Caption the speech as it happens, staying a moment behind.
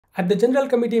At the General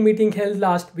Committee meeting held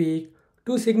last week,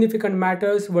 two significant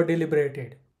matters were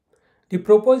deliberated. The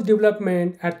proposed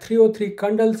development at 303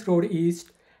 Cundles Road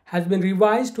East has been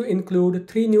revised to include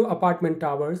 3 new apartment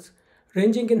towers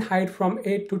ranging in height from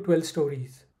 8 to 12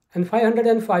 stories and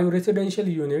 505 residential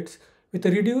units with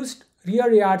a reduced rear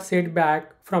yard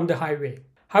setback from the highway.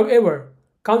 However,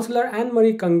 Councillor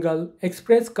Ann-Marie Kungl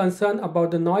expressed concern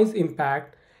about the noise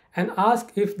impact and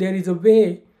asked if there is a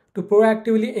way to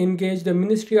proactively engage the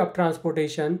Ministry of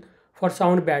Transportation for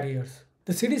sound barriers.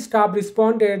 The city staff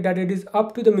responded that it is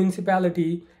up to the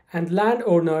municipality and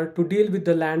landowner to deal with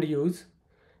the land use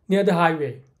near the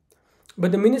highway.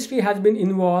 But the ministry has been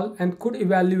involved and could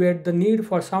evaluate the need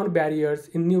for sound barriers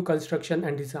in new construction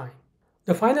and design.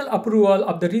 The final approval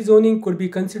of the rezoning could be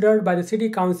considered by the City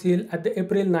Council at the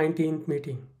April 19th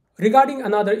meeting. Regarding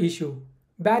another issue,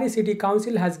 Barrie City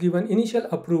Council has given initial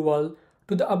approval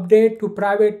to the update to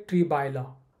private tree bylaw.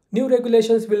 New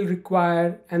regulations will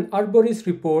require an arborist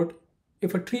report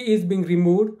if a tree is being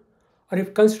removed or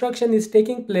if construction is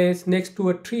taking place next to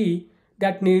a tree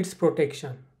that needs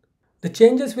protection. The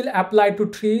changes will apply to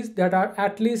trees that are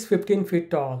at least 15 feet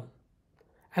tall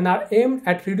and are aimed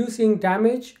at reducing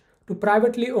damage to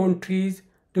privately owned trees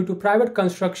due to private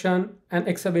construction and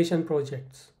excavation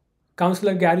projects.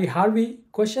 Councillor Gary Harvey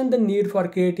questioned the need for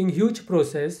creating huge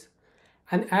process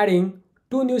and adding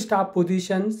 2 new staff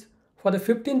positions for the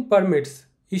 15 permits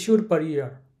issued per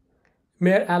year.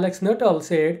 Mayor Alex Nuttall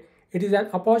said it is an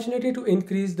opportunity to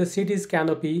increase the city's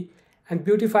canopy and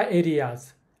beautify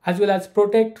areas, as well as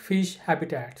protect fish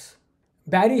habitats.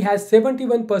 Barrie has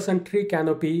 71% tree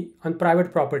canopy on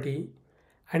private property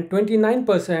and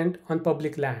 29% on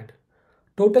public land,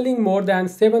 totaling more than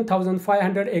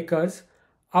 7,500 acres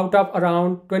out of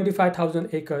around 25,000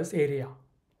 acres area.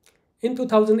 In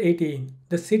 2018,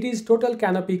 the city's total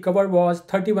canopy cover was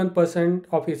 31%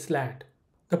 of its land.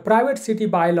 The private city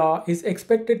bylaw is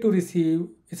expected to receive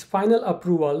its final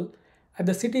approval at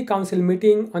the City Council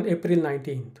meeting on April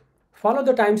 19th. Follow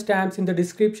the timestamps in the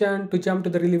description to jump to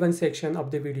the relevant section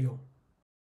of the video.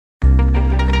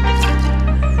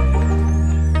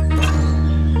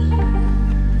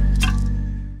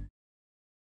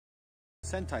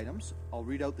 Consent items. I'll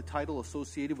read out the title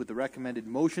associated with the recommended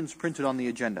motions printed on the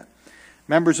agenda.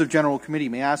 Members of General Committee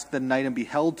may ask that an item be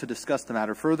held to discuss the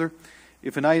matter further.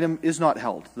 If an item is not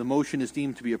held, the motion is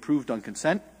deemed to be approved on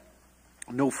consent.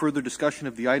 No further discussion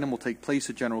of the item will take place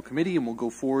at General Committee and will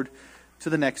go forward to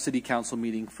the next City Council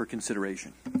meeting for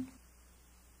consideration.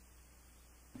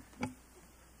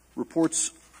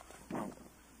 Reports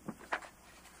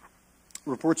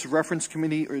of reference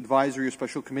committee or advisory or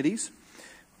special committees.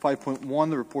 5.1,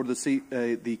 the report of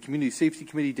the Community Safety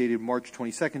Committee dated March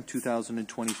 22nd,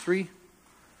 2023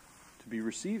 to be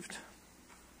received.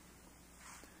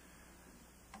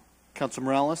 Councillor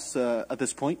Morales, at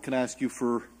this point, can I ask you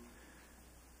for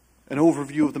an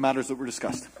overview of the matters that were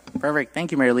discussed? Perfect.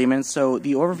 Thank you, Mayor Lehman. So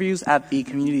the overviews at the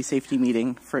community safety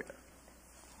meeting for...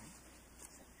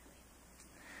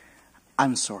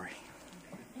 I'm sorry.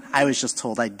 I was just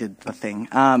told I did the thing.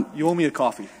 You owe me a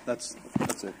coffee. That's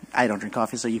it. I don't drink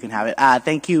coffee, so you can have it.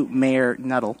 Thank you, Mayor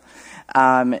Nuttall.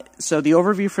 So the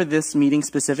overview for this meeting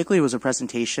specifically was a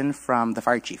presentation from the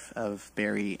Fire Chief of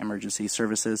Barrie Emergency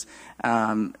Services.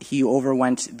 He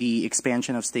overwent the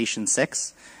expansion of Station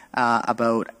 6,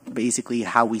 about basically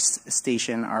how we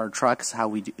station our trucks, how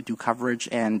we do coverage,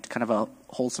 and kind of a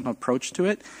wholesome approach to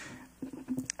it.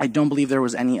 I don't believe there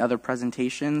was any other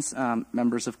presentations.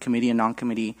 Members of committee and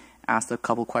non-committee asked a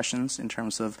couple questions in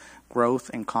terms of growth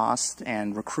and cost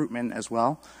and recruitment as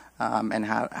well, and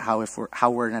how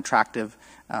we're an attractive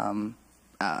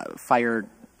fire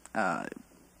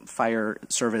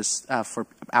service for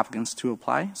applicants to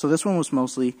apply. So this one was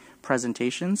mostly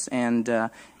presentations and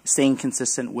staying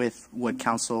consistent with what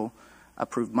Council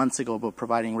approved months ago about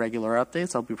providing regular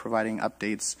updates. I'll be providing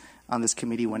updates on this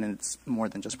committee when it's more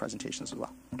than just presentations as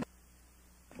well.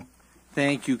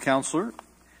 Thank you, Councillor.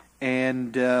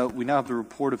 And we now have the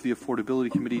report of the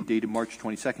Affordability Committee dated March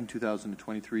 22nd,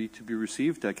 2023 to be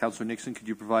received. Councillor Nixon, could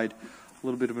you provide a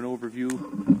little bit of an overview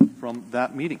from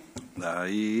that meeting?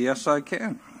 Yes, I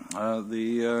can.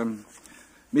 The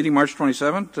meeting March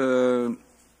 27th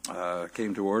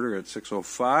came to order at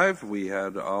 6:05. We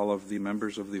had all of the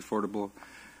members of the Affordable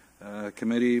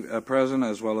Committee present,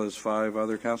 as well as 5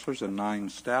 other councillors and 9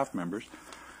 staff members.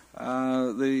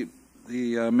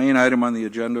 The main item on the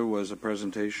agenda was a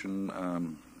presentation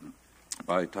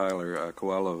by Tyler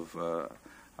Coel of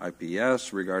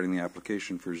IPS regarding the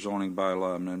application for zoning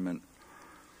bylaw amendment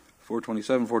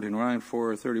 427, 429,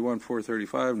 431,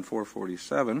 435, and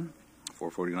 447,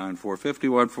 449,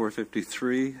 451,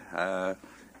 453,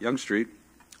 Yonge Street.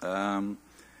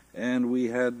 And we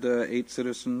had 8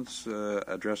 citizens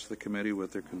address the committee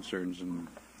with their concerns and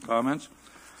comments.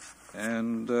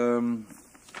 And the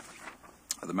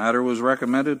matter was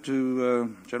recommended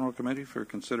to General Committee for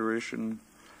consideration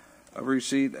of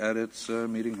receipt at its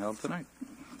meeting held tonight.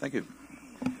 Thank you.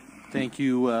 Thank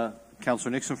you,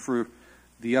 Councillor Nixon, for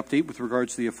the update with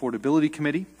regards to the Affordability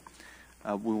Committee.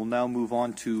 We will now move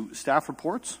on to staff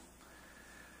reports.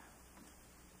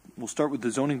 We'll start with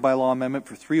the zoning bylaw amendment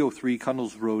for 303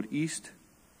 Cundles Road East.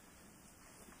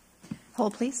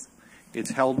 Hold, please.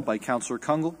 It's held by Councillor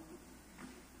Kungl.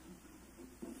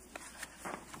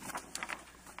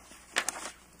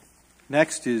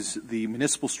 Next is the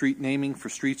municipal street naming for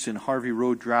streets in Harvey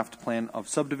Road draft plan of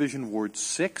subdivision Ward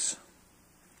 6.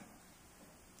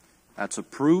 That's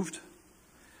approved.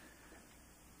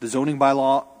 The zoning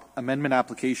bylaw amendment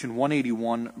application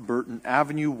 181 Burton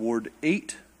Avenue, Ward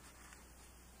 8.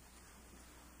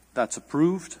 That's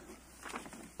approved.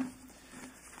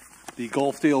 The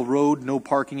Gulfdale Road no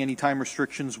parking anytime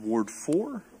restrictions, Ward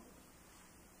 4.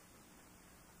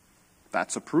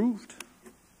 That's approved.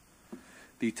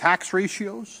 The tax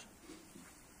ratios,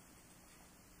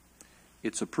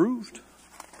 it's approved.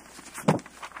 A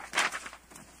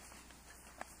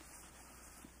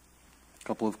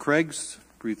couple of Craigs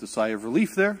breathed a sigh of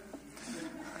relief there.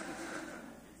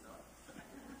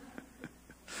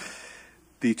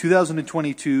 The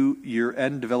 2022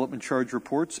 year-end development charge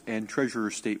reports and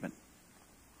treasurer's statement.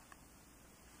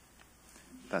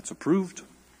 That's approved.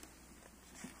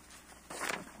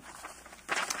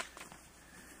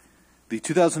 The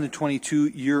 2022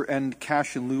 year-end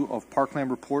cash in lieu of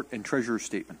parkland report and treasurer's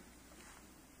statement.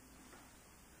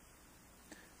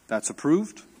 That's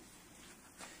approved.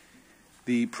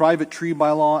 The private tree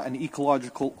bylaw and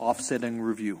ecological offsetting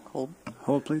review.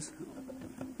 Hold, please.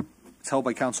 It's held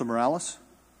by Councillor Morales.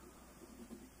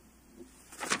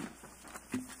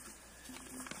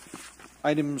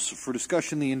 Items for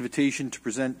discussion, the invitation to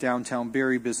present downtown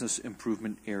Barrie business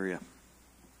improvement area.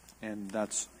 And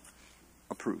that's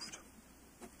approved.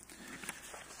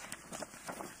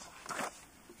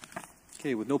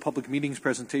 Okay, with no public meetings,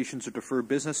 presentations, or deferred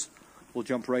business, we'll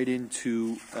jump right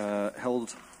into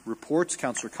held reports.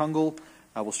 Councillor Kungl,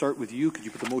 I will start with you. Could you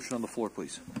put the motion on the floor,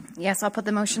 please? Yes, I'll put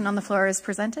the motion on the floor as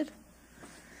presented.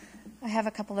 I have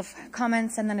a couple of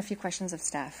comments and then a few questions of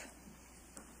staff.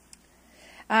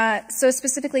 So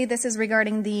specifically, this is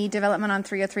regarding the development on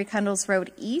 303 Cundles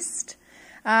Road East.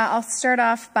 I'll start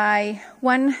off by,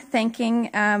 one, thanking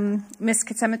Ms.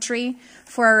 Katsemetry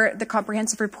for the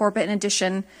comprehensive report, but in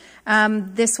addition,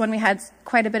 this one we had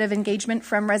quite a bit of engagement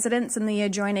from residents in the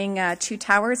adjoining 2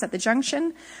 towers at the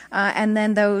junction, and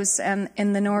then those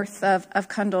in the north of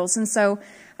Cundles. And so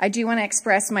I do want to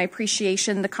express my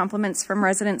appreciation, the compliments from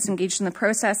residents engaged in the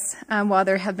process. While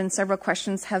there have been several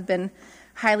questions, have been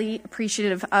highly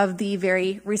appreciative of the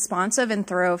very responsive and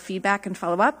thorough feedback and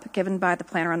follow-up given by the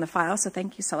planner on the file, so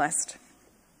thank you, Celeste.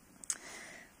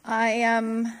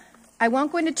 I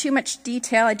won't go into too much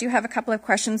detail. I do have a couple of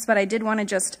questions, but I did want to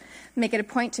just make it a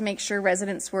point to make sure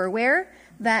residents were aware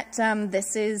that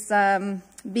this is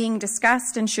being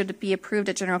discussed and should it be approved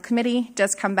at General Committee. It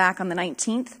does come back on the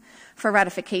 19th for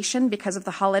ratification because of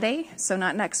the holiday, so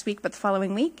not next week but the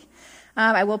following week.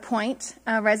 I will point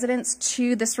residents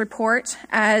to this report,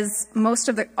 as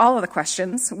all of the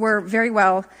questions were very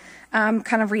well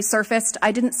kind of resurfaced.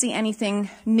 I didn't see anything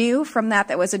new from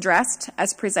that was addressed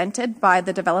as presented by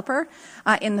the developer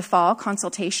in the fall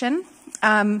consultation.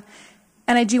 And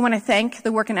I do want to thank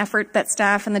the work and effort that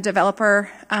staff and the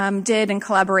developer did in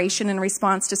collaboration in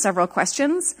response to several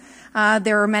questions.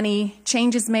 There were many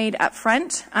changes made up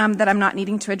front that I'm not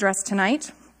needing to address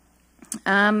tonight.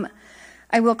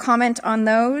 I will comment on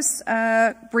those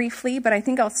briefly, but I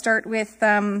think I'll start with,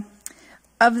 of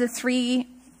the 3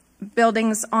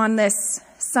 buildings on this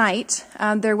site,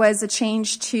 there was a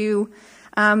change to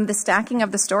the stacking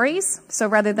of the stories. So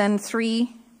rather than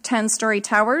 3 10-story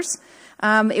towers,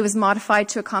 it was modified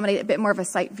to accommodate a bit more of a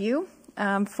site view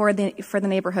for the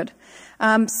neighborhood.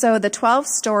 So the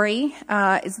 12-story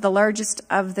is the largest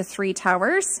of the 3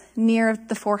 towers near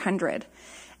the 400.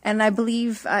 And I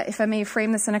believe, if I may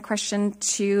frame this in a question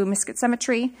to Ms.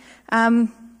 Katsemetry,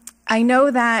 I know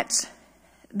that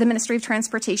the Ministry of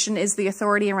Transportation is the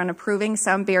authority around approving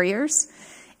sound barriers.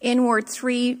 In Ward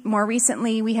 3, more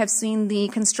recently, we have seen the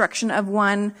construction of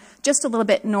one just a little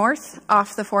bit north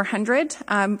off the 400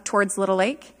 towards Little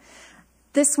Lake.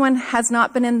 This one has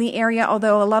not been in the area,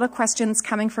 although a lot of questions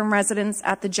coming from residents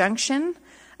at the junction,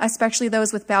 especially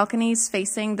those with balconies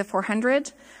facing the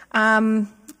 400,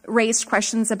 raised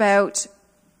questions about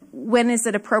when is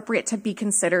it appropriate to be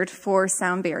considered for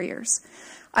sound barriers.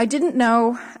 I didn't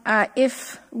know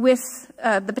if with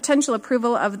the potential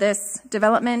approval of this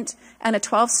development and a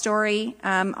 12-story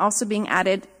also being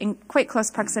added in quite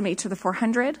close proximity to the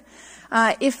 400,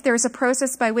 if there's a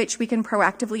process by which we can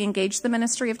proactively engage the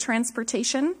Ministry of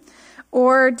Transportation,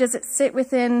 or does it sit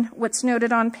within what's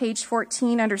noted on page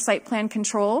 14 under site plan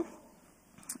control?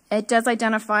 It does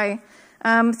identify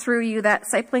through you that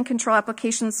site plan control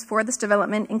applications for this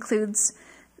development includes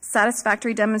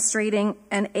satisfactory demonstrating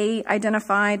an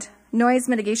identified noise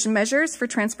mitigation measures for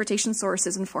transportation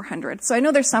sources in 400. So I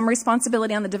know there's some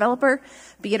responsibility on the developer,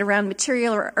 be it around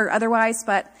material or otherwise,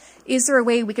 but is there a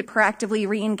way we could proactively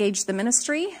re-engage the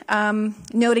ministry,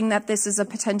 noting that this is a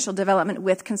potential development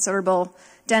with considerable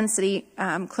density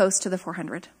close to the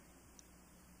 400?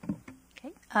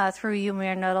 Okay. Through you,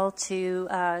 Mayor Nuttall, to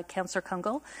Councillor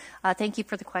Kungl. Thank you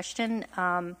for the question.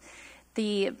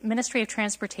 The Ministry of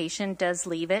Transportation does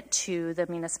leave it to the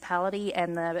municipality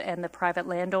and the private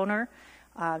landowner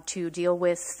to deal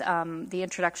with the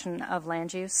introduction of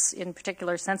land use, in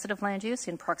particular sensitive land use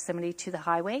in proximity to the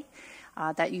highway.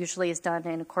 That usually is done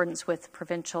in accordance with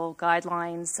provincial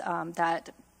guidelines that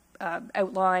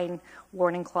outline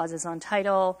warning clauses on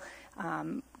title,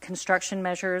 construction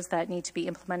measures that need to be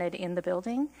implemented in the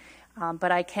building.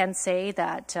 But I can say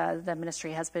that the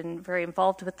ministry has been very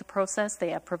involved with the process. They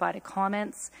have provided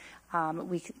comments.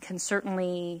 We can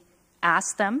certainly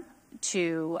ask them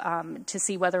to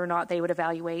see whether or not they would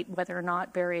evaluate whether or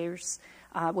not barriers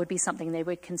would be something they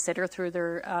would consider through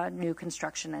their new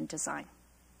construction and design.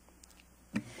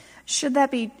 Should that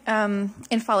be,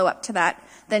 in follow-up to that,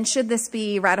 then should this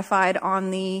be ratified on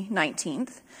the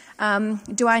 19th?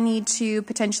 Do I need to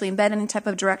potentially embed any type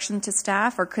of direction to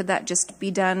staff, or could that just be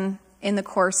done in the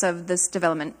course of this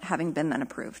development having been then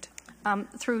approved?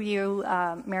 Through you,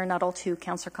 Mayor Nuttall, to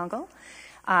Councillor Kungl.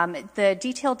 The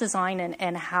detailed design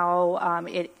and how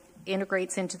it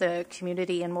integrates into the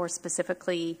community, and more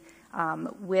specifically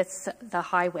with the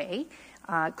highway,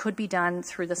 could be done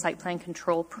through the site plan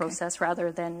control process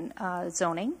rather than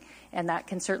zoning, and that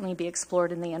can certainly be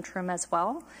explored in the interim as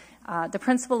well. The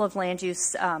principle of land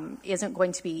use isn't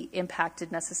going to be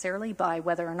impacted necessarily by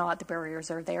whether or not the barriers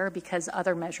are there, because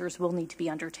other measures will need to be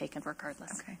undertaken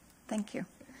regardless. Okay, thank you.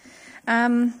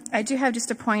 I do have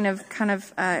just a point of kind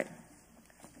of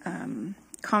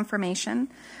confirmation.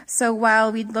 So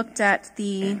while we looked at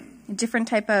the different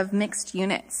type of mixed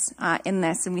units in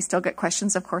this, and we still get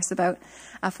questions, of course, about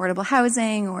affordable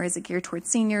housing, or is it geared towards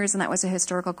seniors, and that was a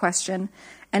historical question.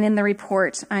 And in the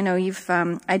report, I know you've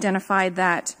identified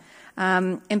that,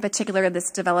 in particular, this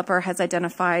developer has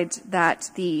identified that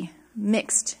the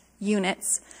mixed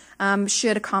units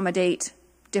should accommodate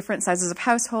different sizes of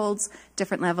households,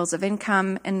 different levels of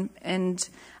income, and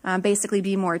basically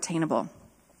be more attainable,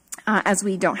 as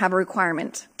we don't have a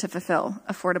requirement to fulfill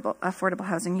affordable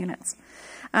housing units.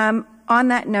 On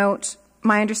that note,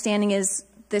 my understanding is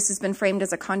this has been framed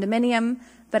as a condominium,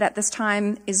 but at this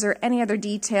time, is there any other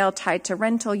detail tied to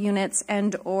rental units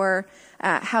and or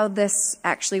how this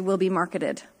actually will be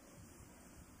marketed?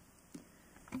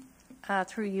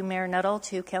 Through you, Mayor Nuttall,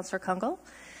 to Councillor Kungl.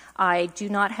 I do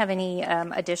not have any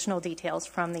additional details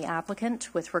from the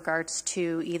applicant with regards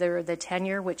to either the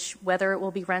tenure, whether it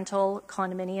will be rental,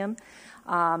 condominium,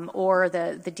 or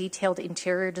the detailed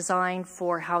interior design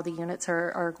for how the units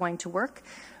are going to work.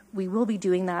 We will be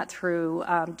doing that through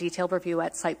detailed review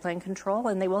at site plan control,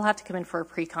 and they will have to come in for a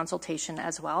pre-consultation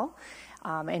as well.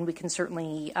 And we can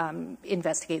certainly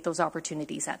investigate those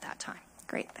opportunities at that time.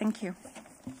 Great, thank you.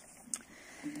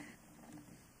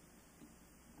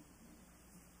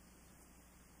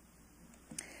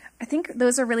 I think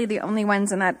those are really the only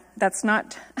ones, and that's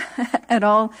not at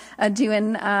all due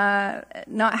in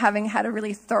not having had a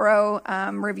really thorough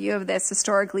review of this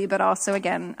historically, but also,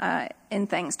 again, in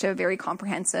thanks to a very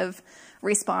comprehensive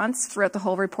response throughout the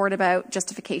whole report about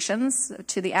justifications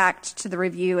to the Act, to the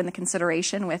review and the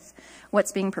consideration with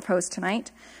what's being proposed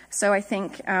tonight. So I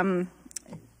think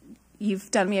you've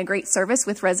done me a great service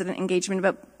with resident engagement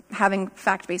about having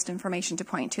fact-based information to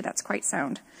point to. That's quite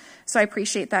sound. So I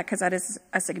appreciate that, because that is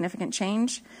a significant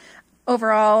change.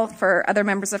 Overall, for other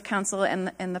members of council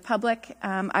and the public,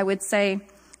 I would say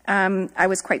I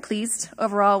was quite pleased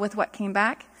overall with what came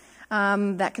back,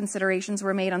 that considerations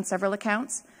were made on several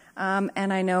accounts.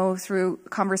 And I know through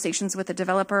conversations with the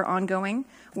developer, ongoing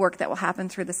work that will happen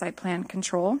through the site plan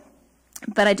control.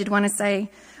 But I did want to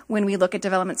say, when we look at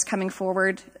developments coming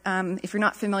forward, if you're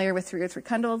not familiar with 303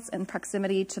 Cundles and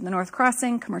proximity to the North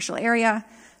Crossing commercial area,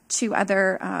 2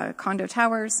 other condo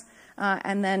towers,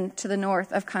 and then to the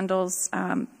north of Cundles,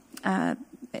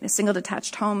 single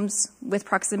detached homes with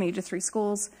proximity to 3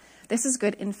 schools, this is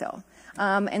good infill.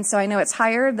 And so I know it's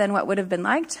higher than what would have been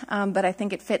liked, but I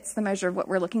think it fits the measure of what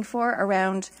we're looking for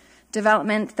around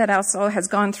development that also has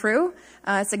gone through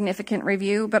a significant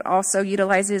review, but also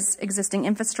utilizes existing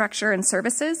infrastructure and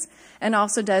services, and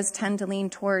also does tend to lean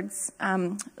towards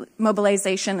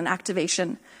mobilization and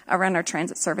activation around our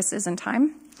transit services in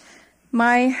time.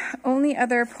 My only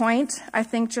other point, I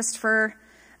think just for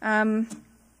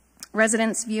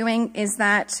residents viewing, is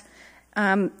that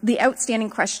the outstanding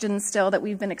question still that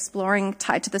we've been exploring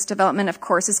tied to this development, of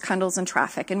course, is Cundles and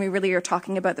traffic, and we really are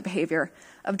talking about the behavior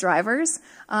of drivers.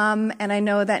 And I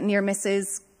know that near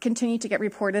misses continue to get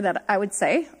reported at, I would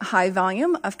say, a high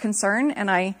volume of concern, and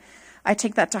I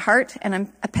take that to heart, and I'm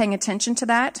paying attention to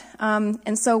that.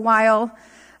 And so while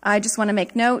I just want to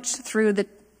make note, through the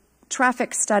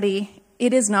traffic study,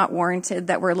 it is not warranted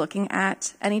that we're looking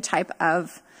at any type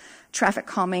of traffic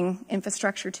calming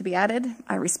infrastructure to be added.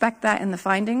 I respect that in the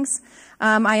findings.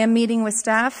 I am meeting with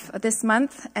staff this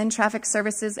month and traffic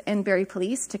services and Barrie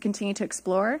Police to continue to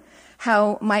explore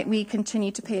how might we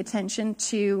continue to pay attention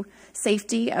to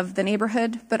safety of the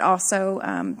neighborhood, but also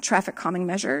traffic calming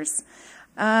measures.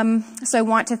 So I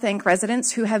want to thank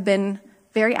residents who have been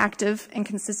very active and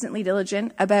consistently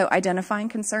diligent about identifying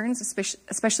concerns,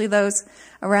 especially those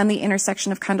around the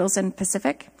intersection of Cundles and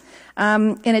Pacific.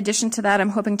 In addition to that, I'm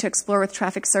hoping to explore with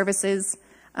traffic services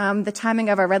the timing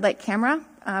of our red light camera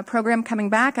program coming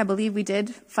back. I believe we did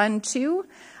fund 2.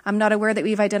 I'm not aware that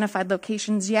we've identified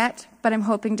locations yet, but I'm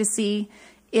hoping to see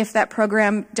if that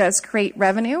program does create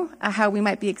revenue, how we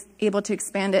might be able to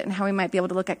expand it, and how we might be able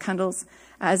to look at Cundles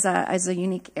as a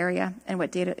unique area, and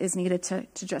what data is needed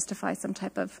to justify some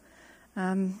type of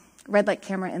red light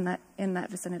camera in that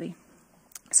vicinity.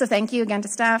 So thank you again to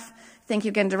staff. Thank you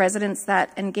again to residents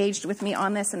that engaged with me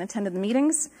on this and attended the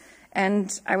meetings.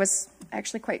 And I was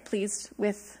actually quite pleased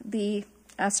with the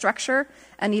structure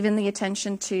and even the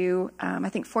attention to, I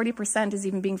think 40% is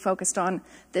even being focused on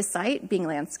this site being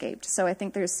landscaped. So I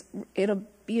think it'll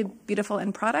be a beautiful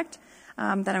end product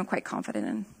that I'm quite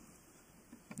confident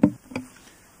in.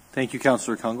 Thank you,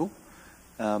 Councillor Kungl.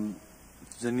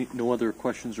 There's no other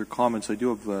questions or comments? I do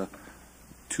have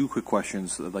 2 quick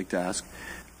questions that I'd like to ask.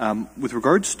 With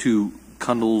regards to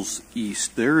Cundles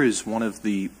East, there is one of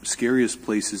the scariest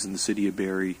places in the city of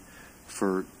Barrie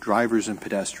for drivers and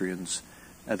pedestrians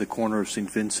at the corner of St.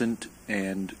 Vincent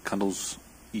and Cundles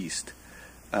East,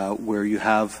 where you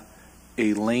have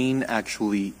a lane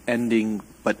actually ending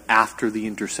but after the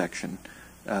intersection.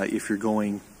 If you're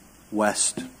going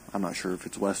west, I'm not sure if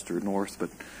it's west or north, but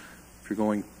if you're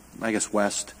going, I guess,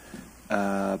 west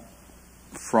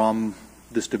from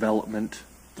this development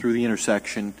through the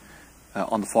intersection,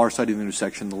 on the far side of the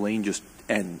intersection, the lane just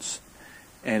ends.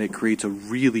 And it creates a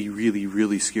really, really,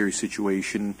 really scary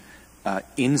situation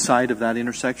inside of that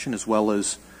intersection, as well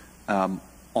as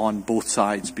on both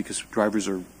sides, because drivers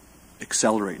are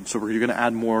accelerating. So you're going to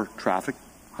add more traffic,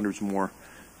 hundreds more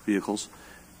vehicles,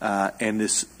 and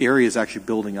this area is actually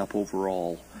building up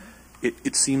overall.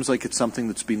 It seems like it's something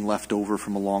that's been left over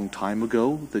from a long time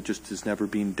ago that just has never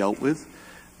been dealt with.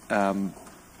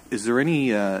 Is there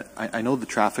any, I know the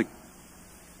traffic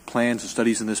plans and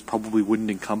studies in this probably wouldn't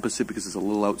encompass it because it's a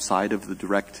little outside of the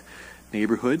direct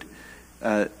neighborhood,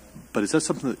 but is that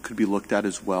something that could be looked at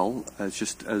as well?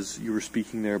 Just as you were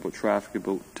speaking there about traffic,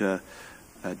 about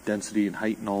density and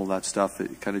height and all of that stuff,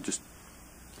 it kind of just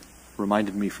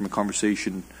reminded me from a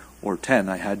conversation or 10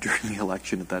 I had during the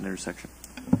election at that intersection.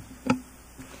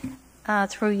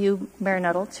 Through you, Mayor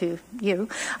Nuttall, to you.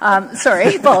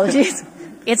 Sorry, apologies.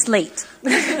 It's late.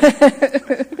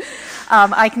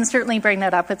 I can certainly bring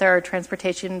that up with our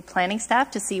transportation planning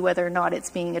staff to see whether or not it's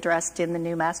being addressed in the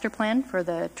new master plan for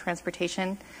the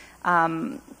transportation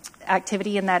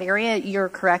activity in that area. You're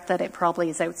correct that it probably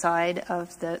is outside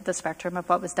of the spectrum of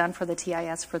what was done for the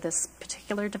TIS for this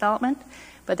particular development,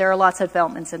 but there are lots of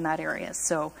developments in that area,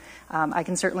 so I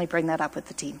can certainly bring that up with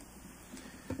the team.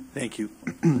 Thank you.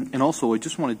 And also, I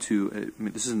just wanted to,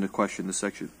 this isn't a question, this is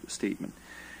actually a statement.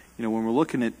 You know, when we're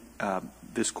looking at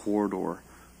this corridor,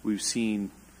 we've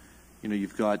seen, you know,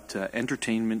 you've got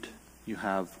entertainment, you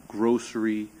have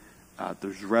grocery,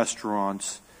 there's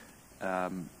restaurants,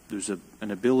 there's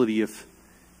an ability, if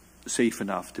safe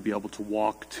enough, to be able to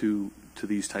walk to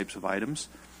these types of items.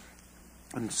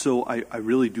 And so I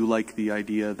really do like the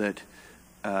idea that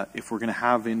if we're going to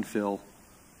have infill,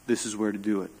 this is where to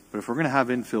do it. But if we're going to have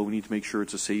infill, we need to make sure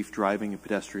it's a safe driving and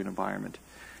pedestrian environment.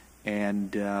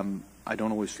 And I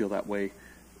don't always feel that way.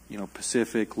 You know,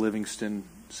 Pacific, Livingston,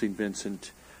 St.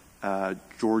 Vincent,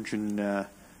 Georgian,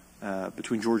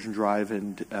 between Georgian Drive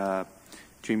and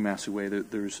James Massey Way,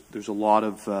 there's a lot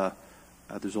of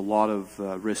there's a lot of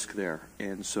risk there,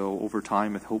 and so over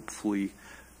time, hopefully,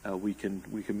 we can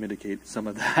mitigate some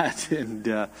of that. And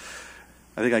I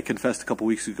think I confessed a couple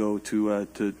weeks ago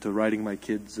to riding my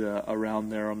kids around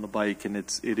there on the bike, and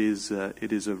it is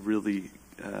a really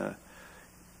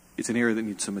it's an area that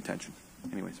needs some attention.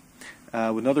 Anyways,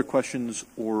 with other questions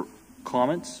or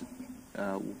comments,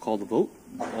 we'll call the vote.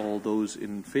 All those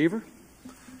in favor,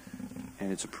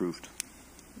 and it's approved.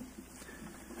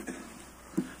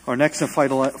 Our next and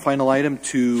final item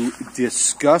to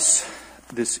discuss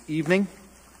this evening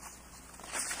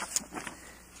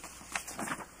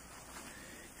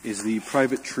is the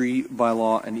private tree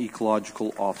bylaw and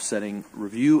ecological offsetting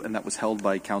review, and that was held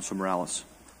by Councillor Morales.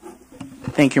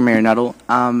 Thank you, Mayor Nuttall.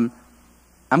 I'm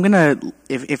going to,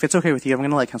 if it's okay with you, I'm going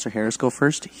to let Councillor Harris go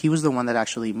first. He was the one that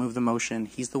actually moved the motion.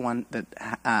 He's the one that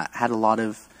had a lot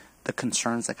of the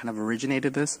concerns that kind of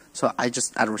originated this. So I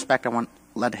just, out of respect, I want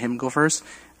to let him go first.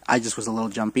 I just was a little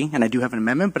jumpy, and I do have an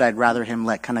amendment, but I'd rather him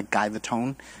kind of guide the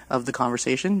tone of the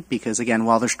conversation because, again,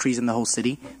 while there's trees in the whole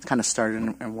city, it's kind of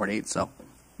started in Ward 8, so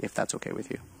if that's okay with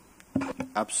you.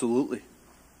 Absolutely.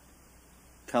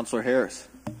 Councillor Harris.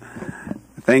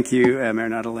 Thank you, Mayor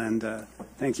Nuttall, and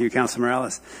thank you, Councillor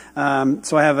Morales.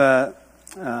 So I have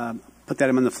put that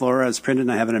on the floor as printed,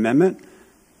 and I have an amendment.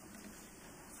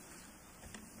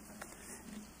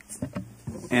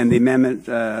 And the amendment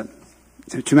to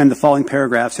amend the following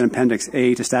paragraphs in Appendix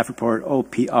A to Staff Report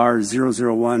OPR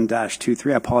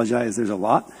 001-23. I apologize, there's a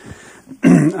lot.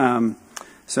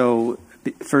 So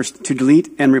first, to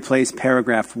delete and replace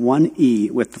paragraph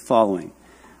 1E with the following.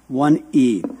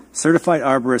 1E, certified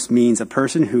arborist means a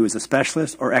person who is a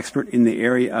specialist or expert in the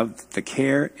area of the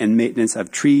care and maintenance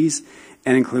of trees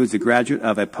and includes a graduate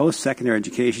of a post-secondary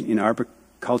education in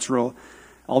arboriculture,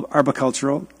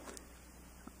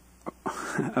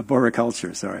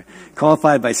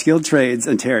 qualified by Skilled Trades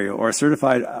Ontario, or a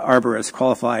certified arborist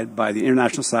qualified by the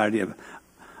International Society of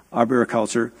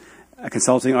Arboriculture, a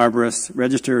consulting arborist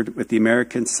registered with the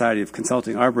American Society of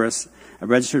Consulting Arborists, a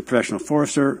registered professional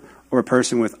forester, or a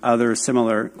person with other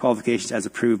similar qualifications as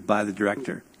approved by the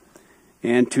director.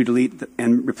 And to delete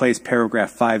and replace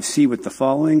paragraph 5C with the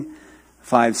following.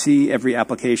 5C, every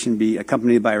application be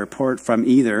accompanied by a report from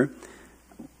either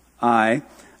a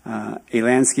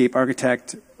landscape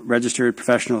architect, registered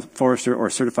professional forester, or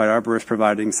certified arborist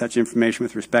providing such information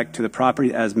with respect to the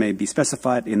property as may be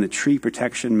specified in the tree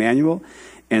protection manual,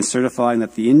 and certifying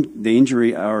that the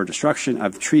injury or destruction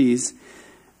of trees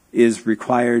is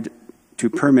required to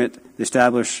permit the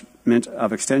establishment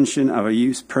of extension of a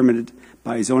use permitted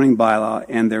by zoning bylaw,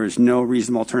 and there is no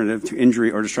reasonable alternative to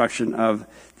injury or destruction of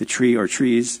the tree or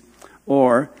trees,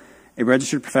 or a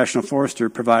registered professional forester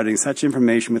providing such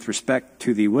information with respect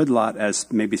to the woodlot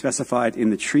as may be specified in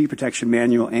the tree protection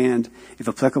manual, and, if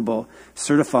applicable,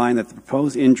 certifying that the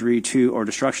proposed injury to or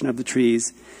destruction of the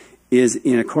trees is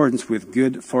in accordance with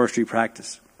good forestry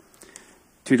practice.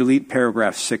 To delete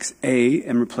paragraph 6A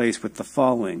and replace with the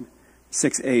following.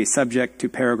 6A, subject to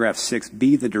paragraph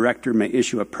 6B, the director may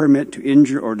issue a permit to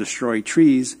injure or destroy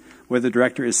trees where the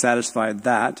director is satisfied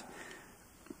that.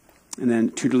 And then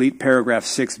to delete paragraph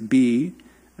 6B,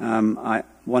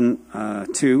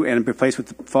 2, and replace with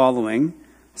the following.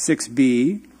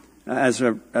 6B, as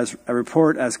a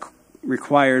report as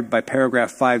required by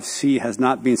paragraph 5C has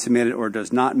not been submitted or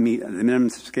does not meet the minimum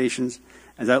specifications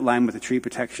as outlined with the tree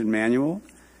protection manual.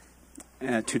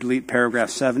 To delete paragraph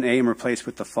 7A and replace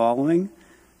with the following.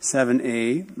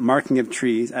 7A, marking of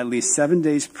trees at least 7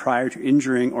 days prior to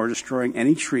injuring or destroying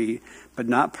any tree, but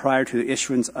not prior to the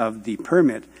issuance of the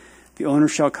permit. The owner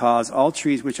shall cause all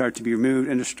trees which are to be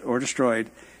removed or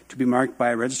destroyed to be marked by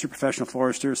a registered professional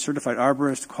forester, certified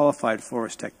arborist, qualified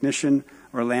forest technician,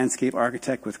 or landscape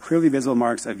architect with clearly visible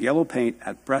marks of yellow paint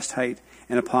at breast height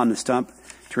and upon the stump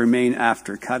to remain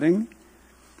after cutting.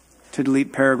 To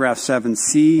delete paragraph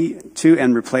 7C2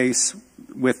 and replace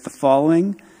with the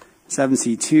following.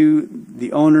 7C2,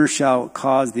 the owner shall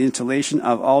cause the installation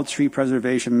of all tree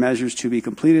preservation measures to be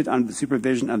completed under the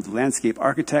supervision of the landscape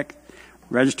architect,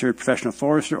 registered professional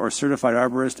forester, or certified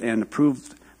arborist, and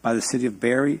approved by the City of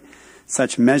Barrie.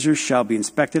 Such measures shall be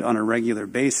inspected on a regular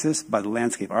basis by the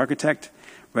landscape architect,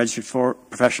 registered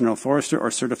professional forester,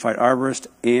 or certified arborist,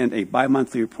 and a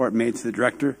bi-monthly report made to the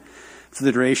director for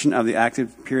the duration of the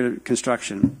active period of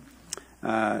construction.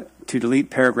 To delete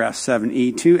paragraph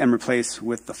 7E2 and replace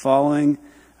with the following.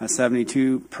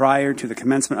 72, prior to the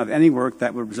commencement of any work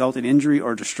that would result in injury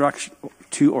or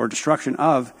destruction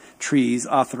of trees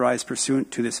authorized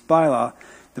pursuant to this bylaw,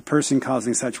 the person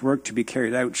causing such work to be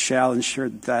carried out shall ensure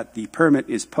that the permit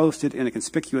is posted in a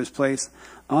conspicuous place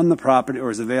on the property or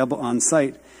is available on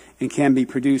site, and can be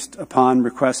produced upon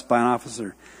request by an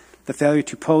officer. The failure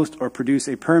to post or produce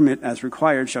a permit as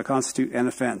required shall constitute an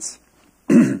offense.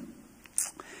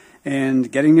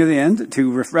 And getting near the end,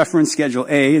 to reference Schedule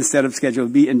A instead of Schedule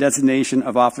B in designation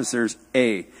of officers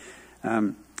A.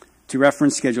 To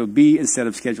reference Schedule B instead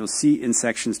of Schedule C in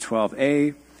Sections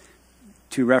 12A.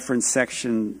 To reference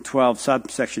Section 12,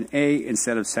 subsection A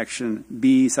instead of Section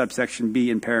B, subsection B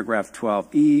in paragraph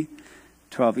 12E.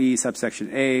 12E,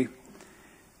 subsection A.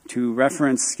 To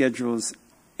reference Schedules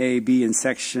A, B in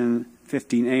Section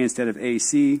 15A instead of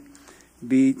AC.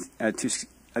 B, to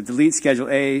delete Schedule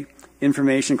A,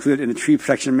 information included in the tree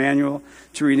protection manual,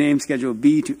 to rename Schedule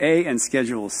B to A and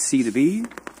Schedule C to B.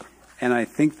 And I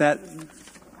think that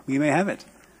we may have it.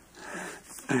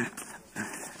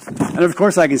 And of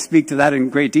course I can speak to that in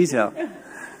great detail.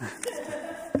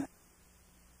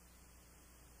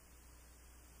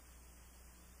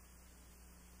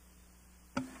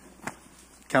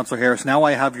 Councillor Harris, now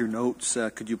I have your notes.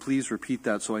 Could you please repeat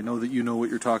that so I know that you know what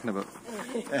you're talking about?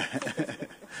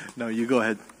 No, you go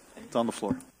ahead. It's on the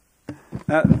floor.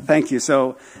 Thank you.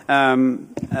 So,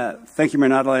 thank you, Mayor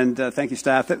Nuttall, and thank you,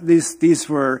 staff. These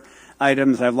were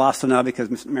items, I've lost them now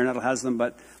because Mayor Nuttall has them,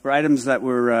 but were items that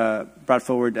were brought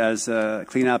forward as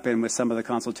cleanup and with some of the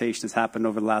consultation that's happened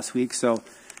over the last week. So,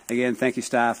 again, thank you,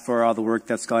 staff, for all the work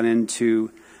that's gone into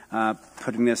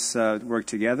putting this work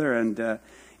together. And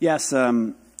yes,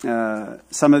 some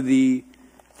of the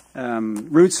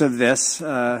roots of this,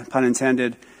 pun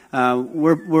intended,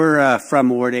 we're from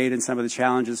Ward 8 and some of the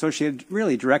challenges associated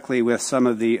really directly with some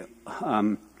of the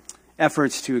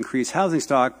efforts to increase housing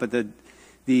stock, but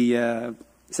the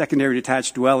secondary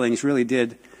detached dwellings really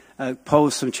did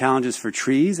pose some challenges for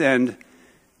trees. And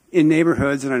in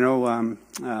neighborhoods, and I know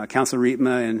Councillor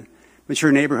Rietma, in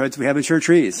mature neighborhoods, we have mature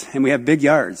trees and we have big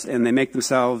yards, and they make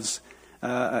themselves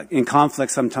in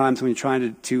conflict sometimes when you're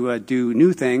trying to do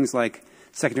new things like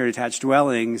secondary detached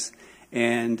dwellings.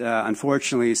 And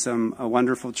unfortunately, some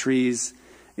wonderful trees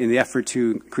in the effort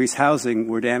to increase housing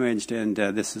were damaged, and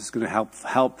this is going to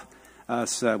help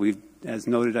us. We've, as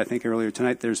noted, I think earlier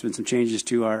tonight, there's been some changes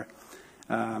to our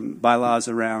bylaws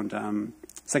around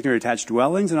secondary detached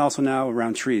dwellings and also now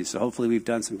around trees. So hopefully we've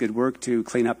done some good work to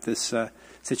clean up this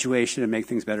situation and make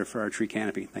things better for our tree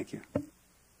canopy. Thank you.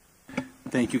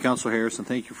 Thank you, Councillor Harris, and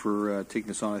thank you for taking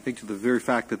this on. I think to the very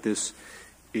fact that this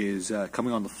is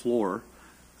coming on the floor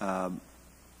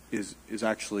is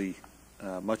actually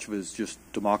much of it is just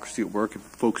democracy at work and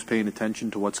folks paying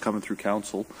attention to what's coming through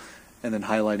council and then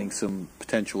highlighting some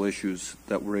potential issues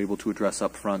that we're able to address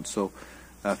up front. So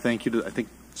thank you to, I think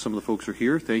some of the folks are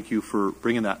here. Thank you for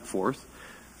bringing that forth.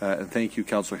 And thank you,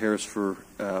 Councillor Harris, for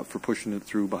pushing it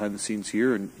through behind the scenes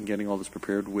here and getting all this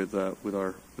prepared with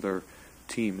our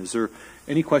team. Is there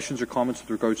any questions or comments with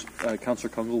regards, Councillor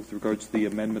Kungl, with regards to the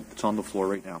amendment that's on the floor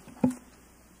right now?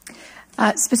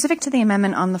 Specific to the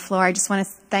amendment on the floor, I just want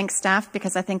to thank staff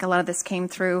because I think a lot of this came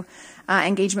through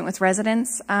engagement with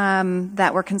residents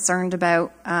that were concerned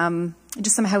about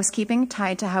just some housekeeping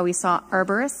tied to how we saw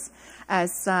arborists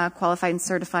as qualified and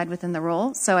certified within the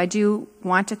role. So I do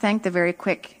want to thank the very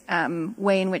quick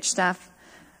way in which staff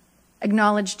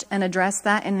acknowledged and addressed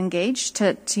that and engaged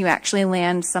to actually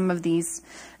land some of these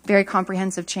very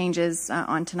comprehensive changes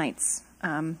on tonight's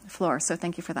floor. So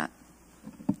thank you for that.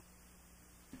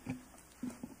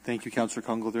 Thank you, Councillor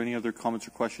Kungl. Are there any other comments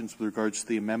or questions with regards to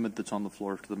the amendment that's on the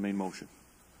floor to the main motion?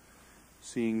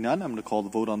 Seeing none, I'm going to call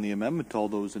the vote on the amendment. All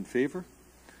those in favour?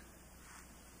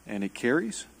 And it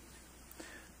carries.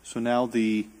 So now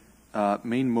the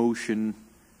main motion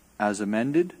as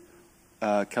amended.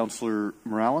 Councillor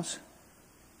Morales.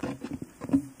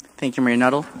 Thank you, Mayor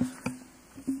Nuttall.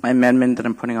 My amendment that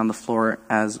I'm putting on the floor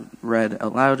as read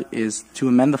aloud is to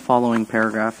amend the following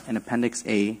paragraph in Appendix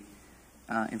A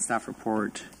in staff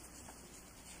report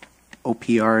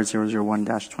OPR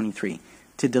 001-23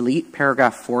 to delete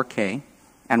paragraph 4K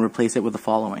and replace it with the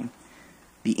following.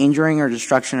 The injuring or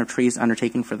destruction of trees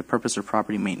undertaken for the purpose of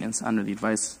property maintenance under the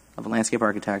advice of a landscape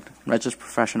architect, registered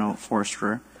professional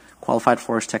forester, qualified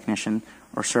forest technician,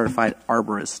 or certified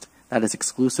arborist that is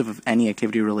exclusive of any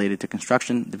activity related to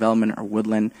construction, development, or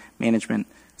woodland management,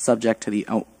 subject to the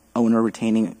owner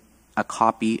retaining a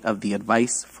copy of the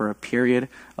advice for a period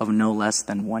of no less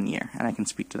than 1 year. And I can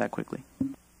speak to that quickly.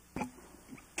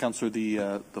 Councillor,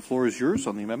 the floor is yours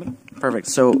on the amendment. Perfect.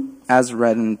 So as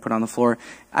read and put on the floor,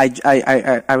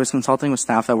 I was consulting with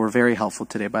staff that were very helpful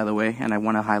today, by the way, and I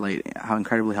want to highlight how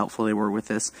incredibly helpful they were with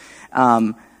this.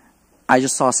 I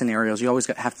just saw scenarios. You always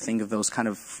have to think of those kind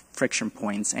of friction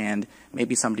points, and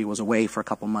maybe somebody was away for a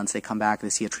couple months, they come back, they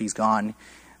see a tree's gone,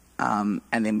 and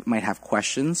they might have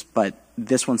questions, but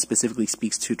This one specifically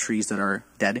speaks to trees that are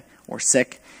dead or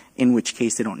sick, in which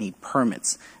case they don't need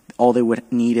permits. All they would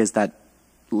need is that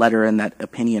letter and that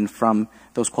opinion from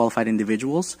those qualified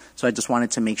individuals. So I just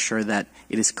wanted to make sure that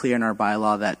it is clear in our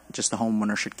bylaw that just the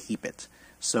homeowner should keep it.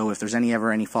 So if there's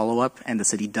any follow-up and the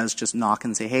city does just knock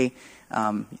and say, hey,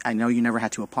 I know you never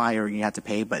had to apply or you had to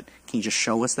pay, but can you just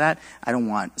show us that? I don't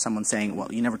want someone saying,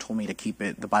 well, you never told me to keep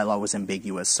it. The bylaw was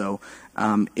ambiguous. So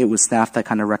it was staff that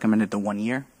kind of recommended the 1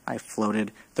 year. I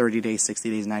floated 30 days, 60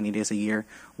 days, 90 days, a year,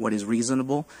 what is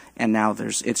reasonable. And now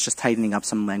it's just tightening up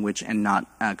some language and not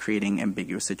creating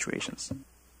ambiguous situations.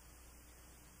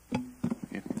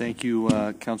 Okay. Thank you,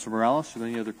 Councillor Morales. Are there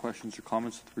any other questions or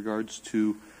comments with regards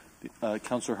to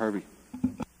Councillor Harvey?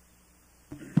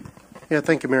 Yeah,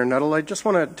 thank you, Mayor Nuttall. I just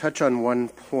want to touch on one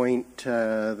point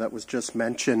that was just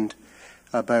mentioned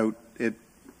about it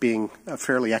being a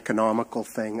fairly economical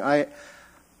thing.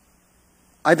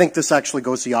 I think this actually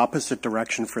goes the opposite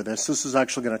direction for this. This is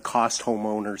actually going to cost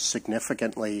homeowners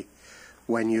significantly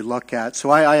when you look at, so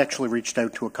I actually reached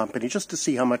out to a company just to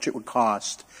see how much it would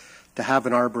cost to have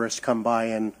an arborist come by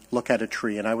and look at a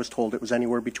tree, and I was told it was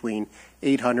anywhere between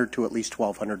 $800 to at least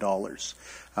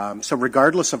 $1,200. So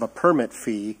regardless of a permit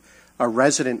fee, a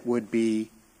resident would be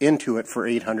into it for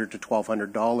 $800 to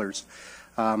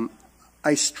 $1,200.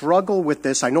 I struggle with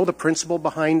this. I know the principle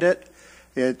behind it.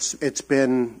 It's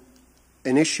been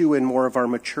an issue in more of our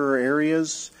mature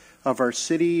areas of our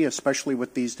city, especially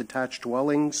with these detached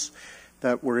dwellings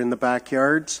that were in the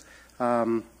backyards.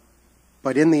 But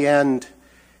in the end,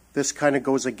 this kind of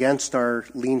goes against our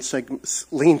Lean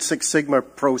Six Sigma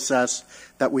process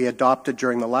that we adopted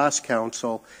during the last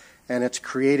council, and it's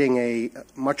creating a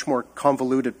much more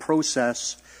convoluted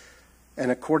process.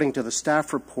 And according to the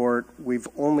staff report, we've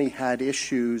only had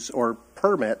issues or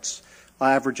permits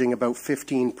averaging about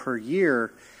 15 per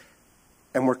year,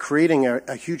 and we're creating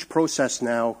a huge process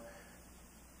now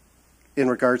in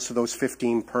regards to those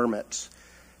 15 permits.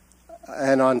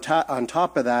 And on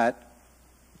top of that,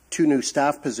 2 new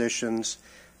staff positions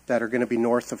that are going to be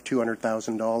north of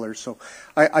 $200,000. So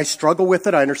I struggle with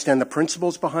it. I understand the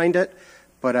principles behind it,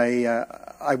 but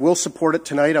I will support it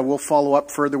tonight. I will follow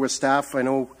up further with staff. I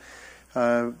know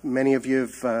many of you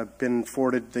have been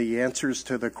forwarded the answers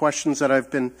to the questions that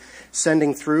I've been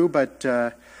sending through, but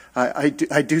I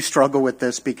do struggle with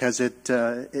this because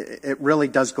it really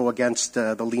does go against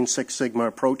the Lean Six Sigma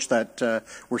approach that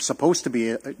we're supposed to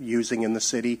be using in the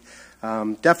city.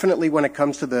 Definitely when it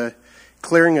comes to the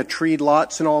clearing of tree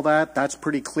lots and all that, that's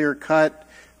pretty clear cut.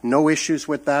 No issues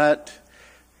with that.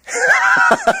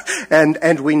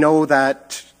 and we know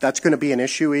that that's going to be an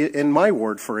issue in my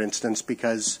ward, for instance,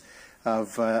 because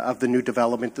of the new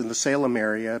development in the Salem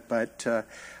area. But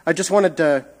I just wanted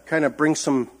to kind of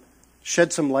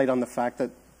shed some light on the fact that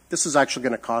this is actually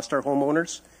going to cost our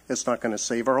homeowners. It's not going to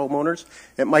save our homeowners.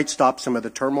 It might stop some of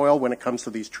the turmoil when it comes to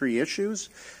these tree issues,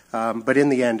 but in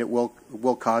the end, it will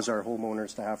cause our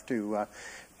homeowners to have to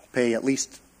pay at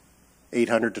least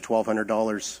 $800 to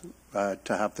 $1,200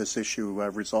 to have this issue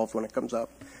resolved when it comes up.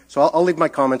 So I'll leave my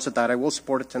comments at that. I will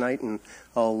support it tonight, and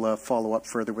I'll follow up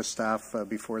further with staff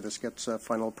before this gets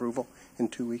final approval in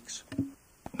 2 weeks.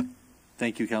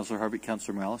 Thank you, Councillor Harvey.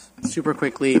 Councillor Morales. Super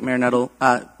quickly, Mayor Nuttall.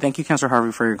 Thank you, Councillor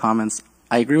Harvey, for your comments.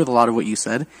 I agree with a lot of what you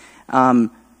said.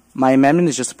 My amendment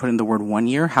is just to put in the word 1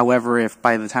 year. However, if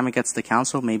by the time it gets to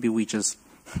council, maybe we just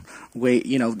wait,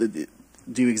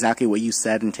 do exactly what you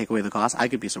said and take away the cost, I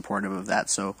could be supportive of that.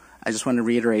 So I just want to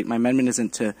reiterate, my amendment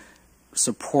isn't to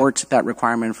support that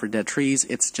requirement for dead trees.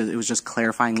 It was just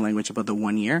clarifying language about the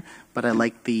 1 year. But I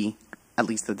like at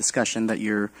least the discussion that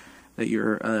you're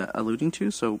alluding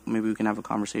to. So maybe we can have a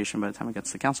conversation by the time it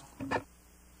gets to council.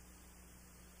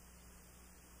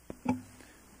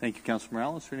 Thank you, Councillor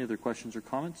Morales. Are there any other questions or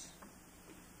comments?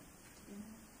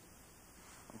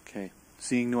 Okay.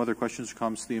 Seeing no other questions or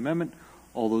comments to the amendment,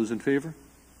 all those in favor?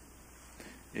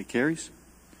 It carries.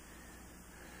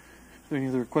 Are there any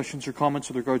other questions or comments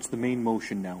with regards to the main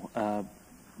motion now?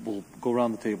 We'll go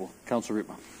around the table. Councillor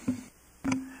Ritma.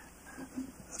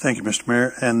 Thank you, Mr.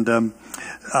 Mayor. And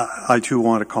I, too,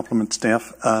 want to compliment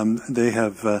staff. They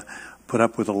have put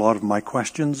up with a lot of my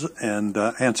questions and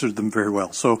answered them very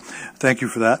well. So thank you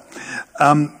for that.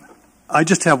 I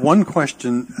just have one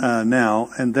question now,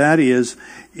 and that is,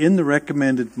 in the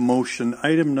recommended motion,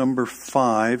 item number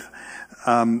 5,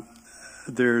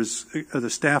 the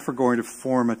staff are going to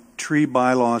form a tree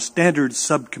bylaw standards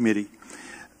subcommittee.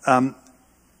 One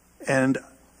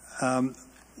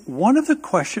of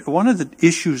the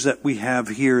issues that we have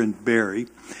here in Barrie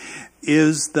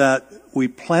is that we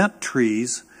plant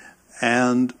trees,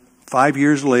 and 5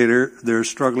 years later they're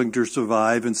struggling to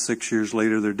survive, and 6 years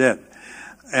later they're dead.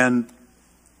 And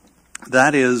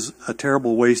that is a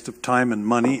terrible waste of time and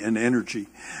money and energy.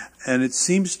 And it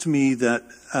seems to me that,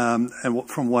 and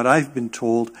from what I've been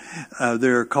told,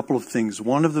 there are a couple of things.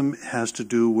 One of them has to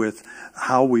do with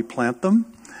how we plant them.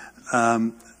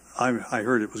 I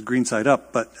heard it was green side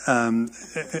up, but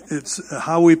it's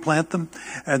how we plant them.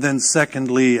 And then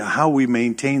secondly, how we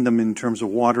maintain them in terms of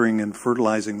watering and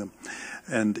fertilizing them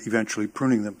and eventually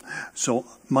pruning them. So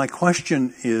my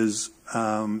question is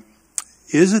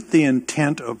it the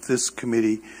intent of this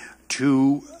committee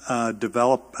to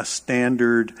develop a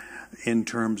standard in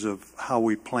terms of how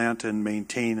we plant and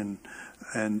maintain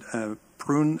and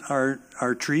prune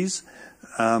our trees?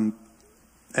 And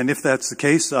if that's the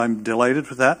case, I'm delighted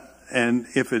with that. And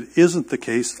if it isn't the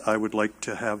case, I would like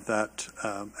to have that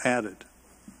added.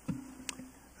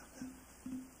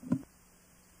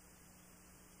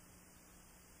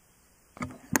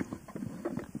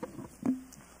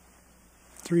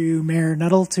 Through Mayor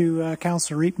Nuttall to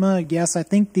Councillor Riepma, yes, I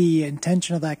think the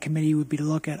intention of that committee would be to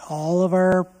look at all of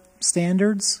our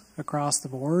standards across the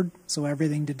board. So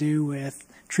everything to do with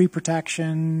tree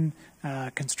protection,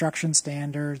 construction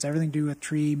standards, everything to do with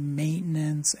tree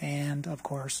maintenance, and of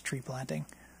course tree planting.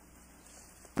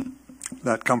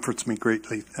 That comforts me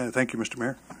greatly. Thank you, Mr.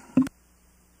 Mayor.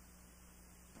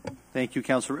 Thank you,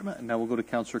 Councillor Riepma. And now we'll go to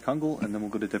Councillor Kungl, and then we'll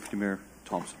go to Deputy Mayor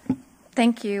Thompson.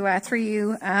 Thank you. Through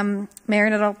you, Mayor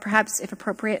Nuttall, perhaps if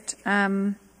appropriate,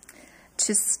 to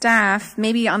staff,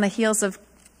 maybe on the heels of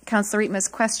Councillor Riepma's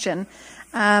question,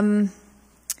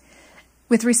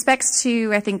 with respects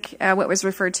to, I think, what was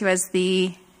referred to as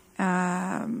the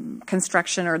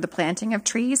construction or the planting of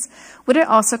trees, would it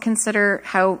also consider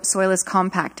how soil is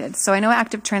compacted? So I know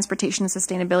active transportation and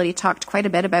sustainability talked quite a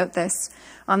bit about this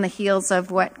on the heels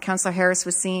of what Councillor Harris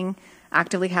was seeing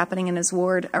actively happening in his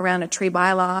ward around a tree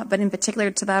bylaw, but in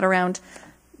particular to that around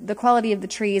the quality of the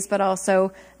trees, but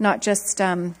also not just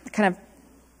taking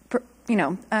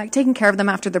care of them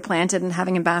after they're planted and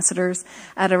having ambassadors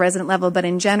at a resident level, but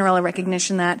in general, a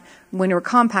recognition that when we're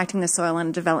compacting the soil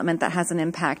and development, that has an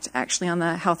impact actually on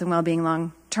the health and well-being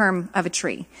long term of a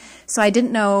tree. So I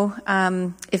didn't know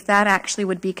if that actually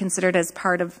would be considered as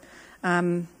part of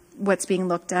what's being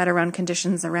looked at around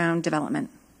conditions around development.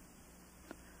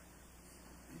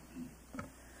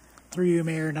 Through you,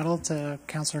 Mayor Nuttall, to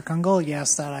Councillor Kungl,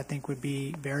 yes, that I think would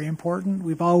be very important.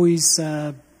 We've always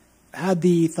had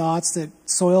the thoughts that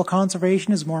soil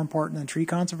conservation is more important than tree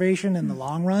conservation in the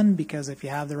long run, because if you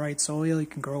have the right soil, you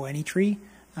can grow any tree.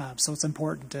 So it's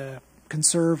important to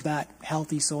conserve that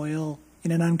healthy soil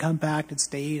in an uncompacted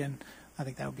state, and I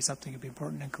think that would be something that would be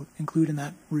important to include in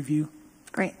that review.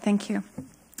 Great, thank you.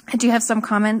 I do have some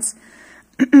comments,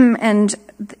 and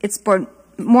it's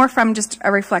more from just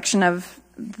a reflection of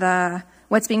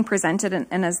what's being presented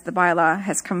and as the bylaw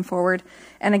has come forward.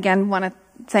 And again, want to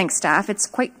thank staff. It's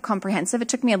quite comprehensive. It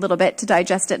took me a little bit to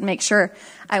digest it and make sure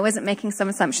I wasn't making some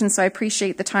assumptions, so I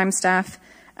appreciate the time staff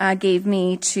gave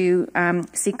me to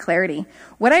seek clarity.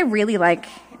 What I really like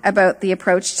about the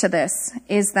approach to this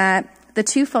is that the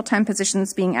 2 full-time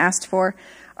positions being asked for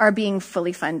are being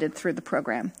fully funded through the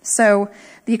program. So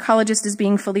the ecologist is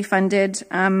being fully funded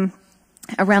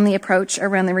around the approach,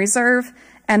 around the reserve,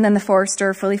 and then the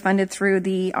forester fully funded through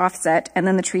the offset, and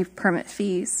then the tree permit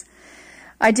fees.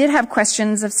 I did have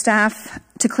questions of staff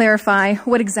to clarify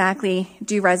what exactly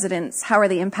do residents, how are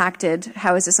they impacted,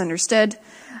 how is this understood?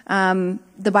 The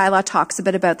bylaw talks a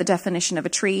bit about the definition of a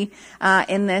tree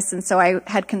in this, and so I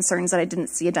had concerns that I didn't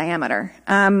see a diameter.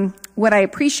 What I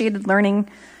appreciated learning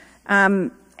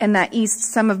in that East,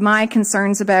 some of my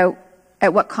concerns about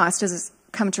at what cost does this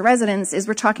come to residents is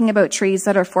we're talking about trees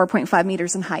that are 4.5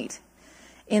 meters in height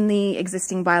in the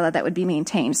existing bylaw that would be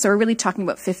maintained. So we're really talking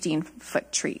about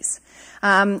 15-foot trees.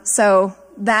 So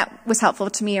that was helpful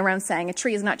to me around saying a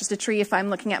tree is not just a tree. If I'm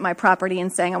looking at my property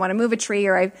and saying I want to move a tree,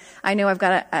 or I know I've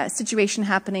got a situation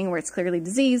happening where it's clearly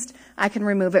diseased, I can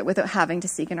remove it without having to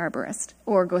seek an arborist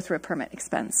or go through a permit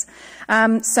expense.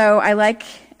 So I like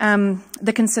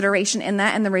the consideration in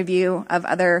that and the review of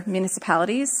other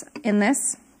municipalities in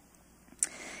this.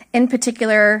 In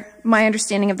particular, my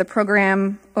understanding of the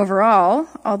program overall,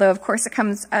 although of course it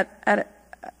comes at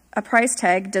a price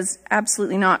tag, does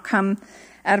absolutely not come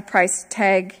at a price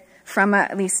tag from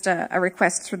at least a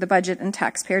request through the budget and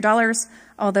taxpayer dollars,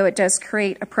 although it does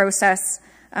create a process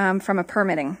from a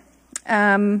permitting.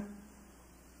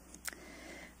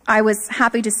 I was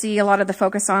happy to see a lot of the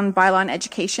focus on bylaw and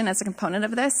education as a component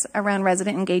of this around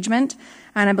resident engagement,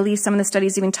 and I believe some of the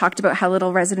studies even talked about how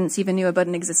little residents even knew about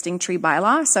an existing tree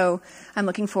bylaw, so I'm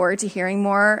looking forward to hearing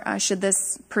more should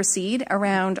this proceed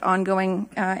around ongoing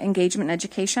engagement and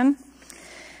education.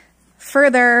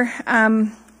 Further,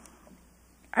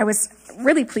 I was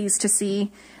really pleased to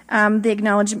see the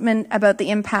acknowledgement about the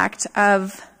impact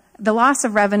of the loss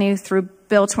of revenue through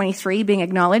Bill 23 being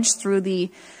acknowledged through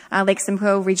the Lake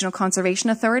Simcoe Regional Conservation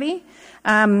Authority.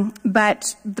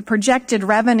 But the projected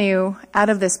revenue out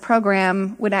of this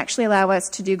program would actually allow us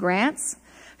to do grants,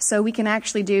 so we can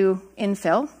actually do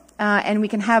infill, and we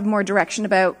can have more direction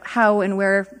about how and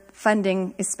where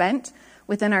funding is spent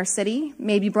within our city,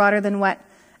 maybe broader than what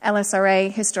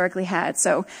LSRA historically had.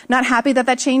 So not happy that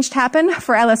that change happened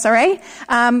for LSRA,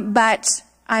 but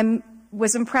I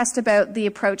was impressed about the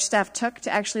approach staff took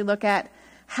to actually look at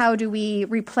how do we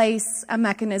replace a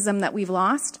mechanism that we've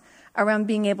lost around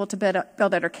being able to build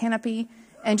out our canopy.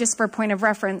 And just for a point of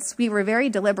reference, we were very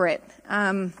deliberate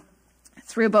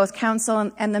through both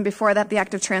council and then before that the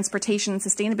Active Transportation and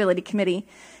Sustainability Committee,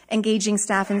 engaging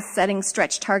staff in setting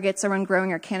stretch targets around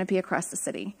growing our canopy across the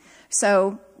city.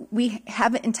 So we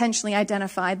have intentionally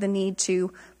identified the need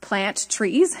to plant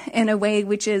trees in a way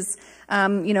which is,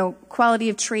 quality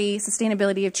of tree,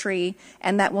 sustainability of tree,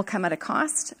 and that will come at a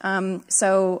cost.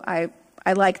 So I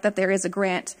like that there is a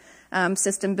grant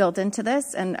system built into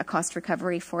this and a cost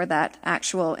recovery for that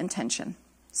actual intention.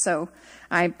 So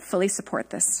I fully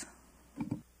support this.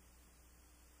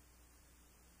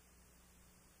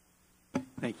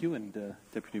 Thank you. And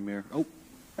Deputy Mayor. Oh,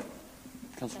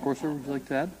 Councillor Corser, would you like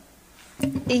to add?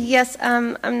 Yes.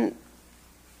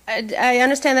 I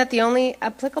understand that the only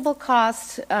applicable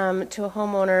cost to a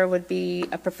homeowner would be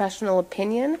a professional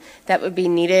opinion that would be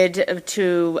needed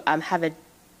to have a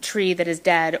tree that is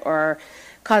dead or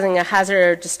causing a hazard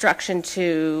or destruction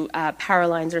to power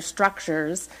lines or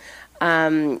structures.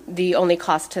 The only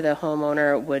cost to the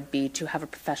homeowner would be to have a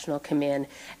professional come in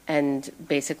and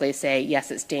basically say, yes,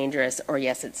 it's dangerous, or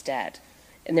yes, it's dead.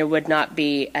 And there would not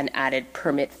be an added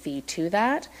permit fee to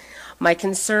that. My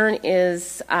concern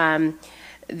is I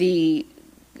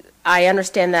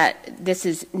understand that this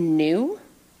is new.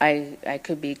 I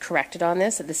could be corrected on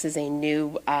this. This is a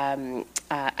new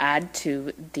add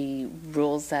to the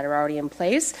rules that are already in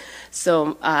place.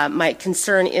 So my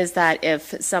concern is that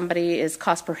if somebody is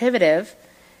cost prohibitive,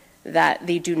 that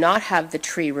they do not have the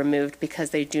tree removed because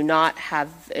they do not are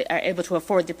able to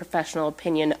afford the professional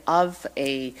opinion of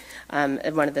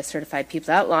one of the certified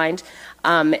people outlined,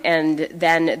 and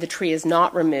then the tree is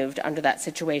not removed under that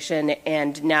situation,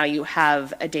 and now you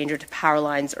have a danger to power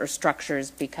lines or structures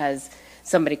because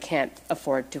somebody can't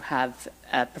afford to have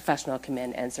a professional come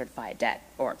in and certify it dead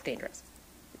or dangerous.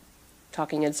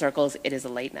 Talking in circles, it is a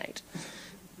late night.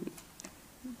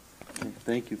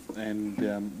 Thank you.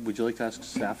 And would you like to ask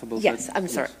staff about that? Yes, I'm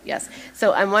sorry. Yes.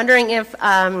 So I'm wondering if,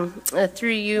 through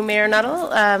you, Mayor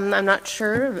Nuttall, I'm not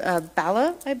sure,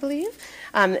 Bala, I believe,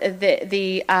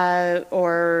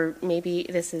 or maybe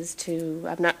this is to,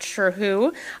 I'm not sure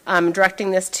who I'm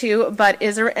directing this to, but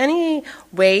is there any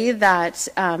way that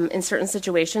in certain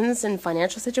situations, in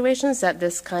financial situations, that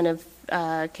this kind of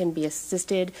can be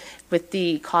assisted with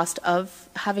the cost of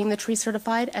having the tree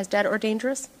certified as dead or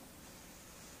dangerous?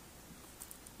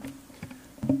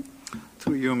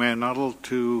 Through you, Mayor Nuttall,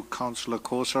 to Councillor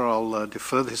Corser, I'll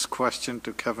defer this question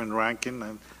to Kevin Rankin,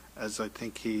 and as I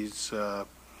think he's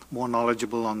more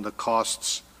knowledgeable on the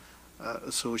costs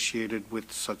associated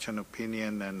with such an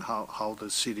opinion and how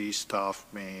the city staff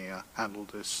may handle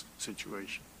this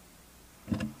situation.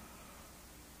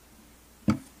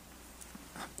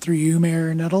 Through you,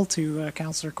 Mayor Nuttall, to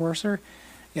Councillor Corser.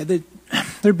 Yeah,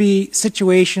 there'd be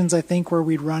situations, I think, where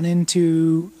we'd run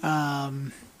into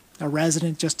a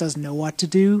resident just doesn't know what to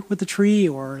do with the tree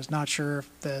or is not sure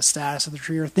if the status of the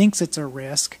tree or thinks it's a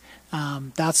risk.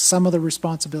 That's some of the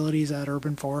responsibilities that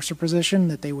urban forester position,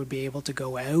 that they would be able to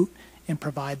go out and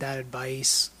provide that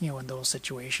advice, in those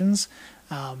situations.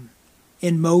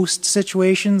 In most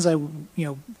situations,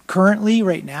 currently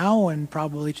right now and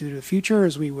probably to the future,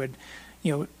 is we would,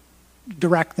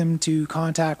 direct them to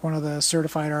contact one of the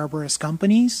certified arborist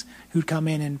companies who'd come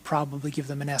in and probably give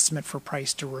them an estimate for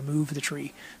price to remove the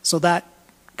tree. So that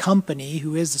company,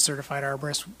 who is the certified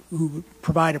arborist, who would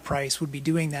provide a price, would be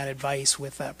doing that advice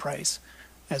with that price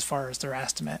as far as their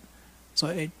estimate.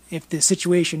 So if the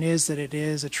situation is that it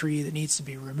is a tree that needs to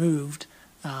be removed,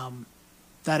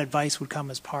 that advice would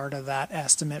come as part of that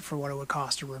estimate for what it would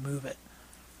cost to remove it.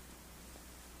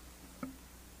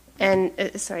 And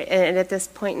and at this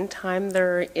point in time,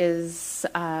 there is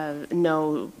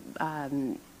no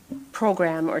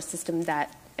program or system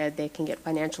that they can get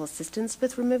financial assistance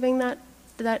with removing that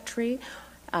tree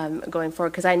going forward.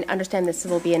 Because I understand this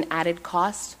will be an added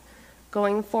cost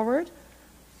going forward.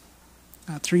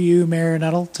 Through you, Mayor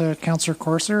Nuttall, to Councillor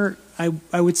Corser,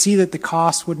 I would see that the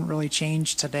cost wouldn't really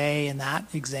change today in that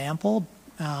example.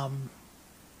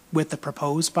 with the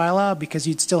proposed bylaw, because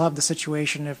you'd still have the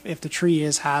situation if the tree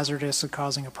is hazardous or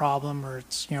causing a problem, or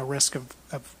it's risk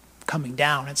of coming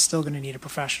down, it's still going to need a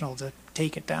professional to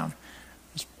take it down.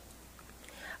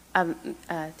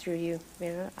 Through you,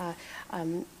 Mayor.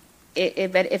 But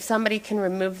if somebody can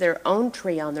remove their own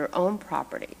tree on their own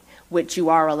property, which you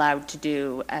are allowed to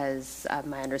do, as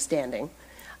my understanding,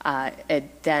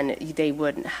 then they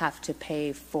wouldn't have to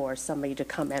pay for somebody to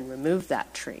come and remove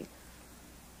that tree.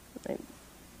 Right?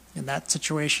 In that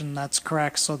situation, that's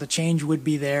correct. So the change would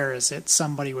be there is that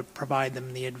somebody would provide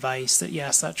them the advice that,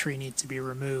 yes, that tree needs to be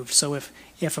removed. So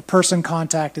if a person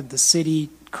contacted the city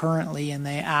currently and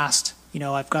they asked,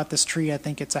 I've got this tree, I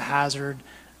think it's a hazard,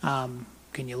 can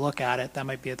you look at it? That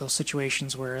might be those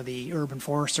situations where the urban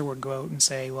forester would go out and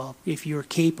say, well, if you're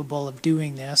capable of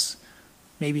doing this,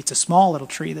 maybe it's a small little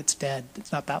tree that's dead,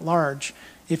 it's not that large.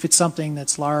 If it's something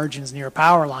that's large and is near a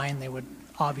power line, they would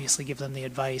obviously give them the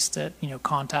advice to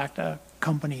contact a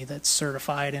company that's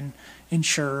certified and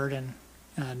insured and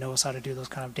knows how to do those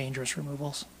kind of dangerous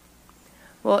removals.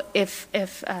 Well, if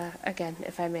again,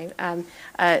 if I may,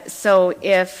 so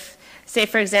if, say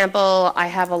for example, I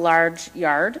have a large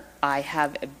yard, I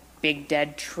have a big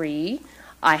dead tree,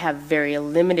 I have very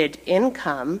limited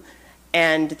income,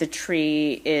 and the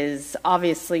tree is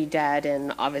obviously dead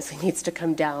and obviously needs to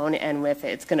come down, and if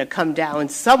it's going to come down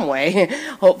some way,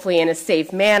 hopefully in a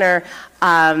safe manner,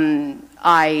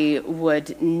 I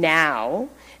would now,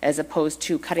 as opposed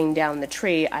to cutting down the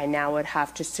tree, I now would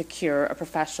have to secure a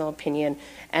professional opinion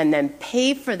and then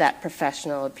pay for that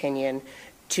professional opinion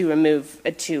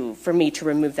for me to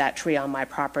remove that tree on my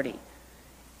property.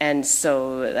 And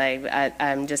so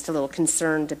I'm just a little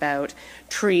concerned about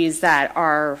trees that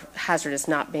are hazardous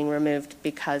not being removed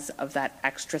because of that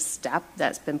extra step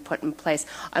that's been put in place.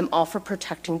 I'm all for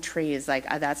protecting trees.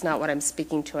 That's not what I'm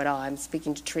speaking to at all. I'm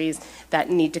speaking to trees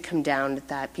that need to come down,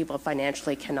 that people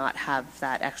financially cannot have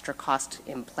that extra cost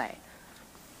in play.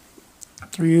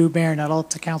 Through you, Mayor Nuttall,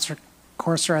 to Councillor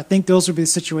Courser, I think those would be the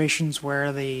situations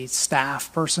where the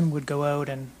staff person would go out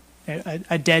and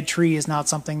a dead tree is not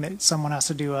something that someone has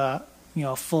to do a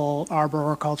full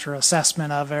arboriculture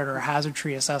assessment of it or a hazard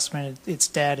tree assessment. It's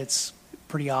dead. It's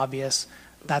pretty obvious.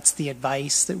 That's the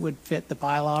advice that would fit the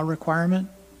bylaw requirement.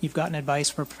 You've gotten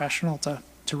advice from a professional to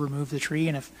remove the tree,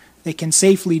 and if they can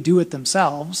safely do it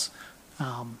themselves,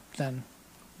 then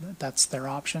that's their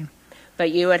option.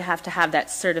 But you would have to have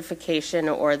that certification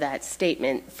or that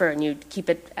statement and you'd keep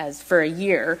it as for a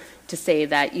year to say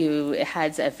that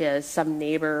if some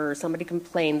neighbor or somebody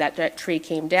complained that that tree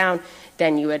came down,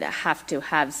 then you would have to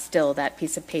have still that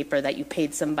piece of paper that you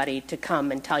paid somebody to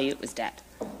come and tell you it was dead.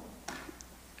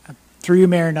 Through you,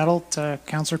 Mayor Nuttall, to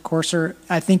Councillor Courser,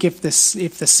 I think if the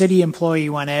city employee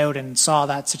went out and saw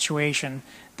that situation,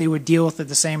 they would deal with it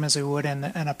the same as they would in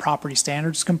a property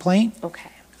standards complaint. Okay.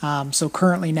 So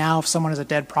currently now, if someone has a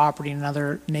dead property and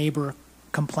another neighbor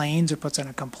complains or puts in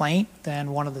a complaint, then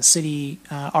one of the city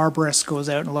arborists goes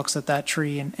out and looks at that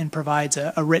tree and provides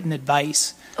a written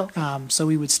advice. Okay. So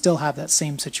we would still have that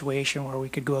same situation where we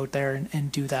could go out there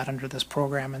and do that under this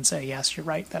program and say, yes, you're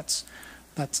right, that's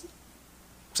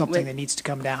something that needs to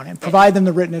come down, and provide them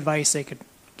the written advice. They could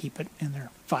keep it in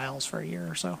their files for a year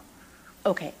or so.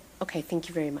 Okay. Okay. Thank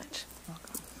you very much.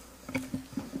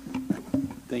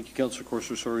 Thank you, Councillor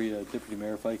Courser. Sorry, Deputy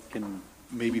Mayor, if I can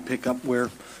maybe pick up where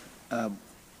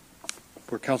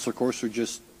Councillor Courser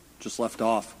just left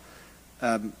off.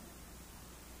 So,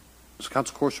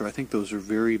 Councillor Courser, I think those are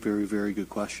very, very, very good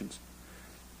questions.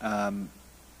 I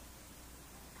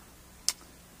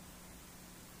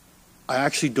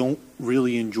actually don't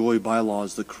really enjoy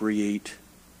bylaws that create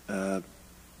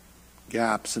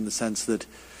gaps, in the sense that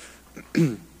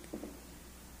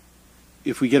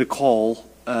if we get a call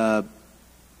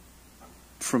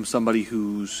from somebody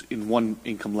who's in one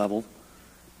income level,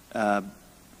 who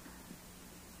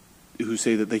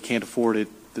say that they can't afford it,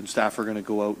 then staff are going to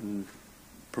go out and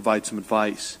provide some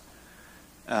advice.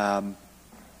 But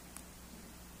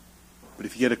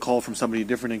if you get a call from somebody at a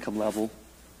different income level,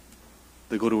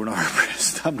 they go to an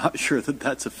arborist. I'm not sure that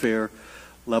that's a fair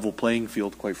level playing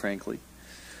field, quite frankly.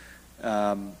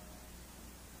 And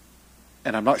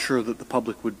I'm not sure that the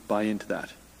public would buy into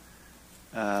that.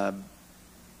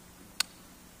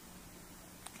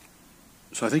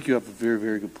 So I think you have a very,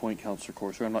 very good point, Councillor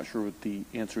Courser. I'm not sure what the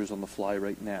answer is on the fly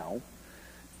right now.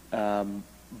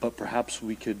 But perhaps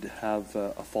we could have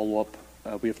a follow-up.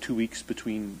 We have 2 weeks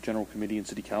between General Committee and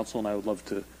City Council, and I would love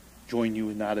to join you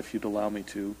in that if you'd allow me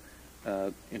to,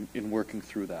 in working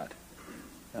through that.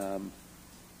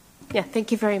 Yeah,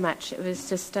 thank you very much. It was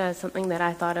just something that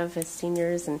I thought of as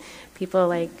seniors and people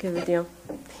that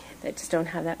just don't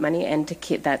have that money, and to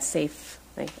keep that safe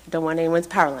I don't want anyone's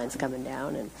power lines coming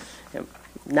down and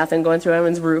nothing going through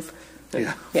anyone's roof.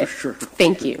 Yeah, for sure.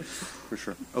 Thank you. For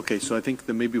sure. Okay, so I think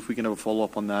that maybe if we can have a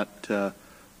follow-up on that,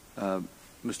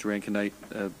 Mr. Rankin,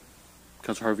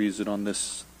 Councillor Harvey, is it on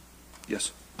this?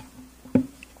 Yes.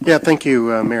 Yeah, thank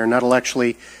you, Mayor Nuttall.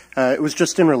 Actually, it was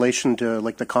just in relation to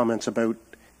like the comments about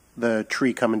the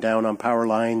tree coming down on power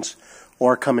lines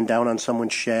or coming down on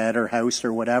someone's shed or house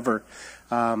or whatever.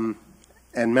 And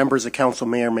members of council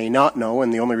may or may not know,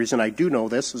 and the only reason I do know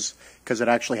this is because it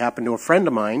actually happened to a friend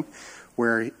of mine,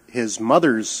 where his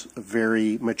mother's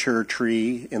very mature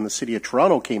tree in the city of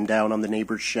Toronto came down on the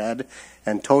neighbor's shed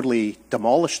and totally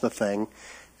demolished the thing.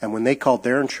 And when they called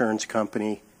their insurance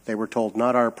company, they were told,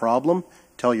 not our problem,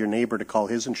 tell your neighbor to call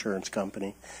his insurance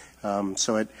company.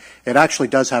 So it actually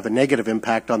does have a negative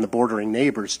impact on the bordering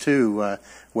neighbors too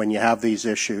when you have these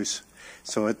issues.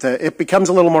 So it becomes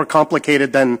a little more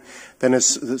complicated than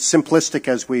as simplistic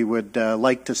as we would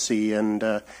like to see, and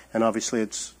obviously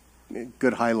it's a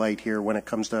good highlight here when it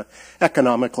comes to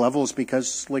economic levels,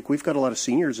 because like we've got a lot of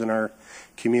seniors in our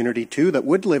community too that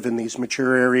would live in these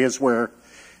mature areas where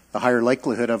a higher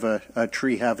likelihood of a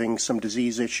tree having some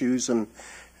disease issues,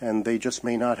 and they just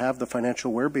may not have the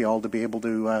financial wherewithal to be able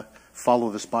to follow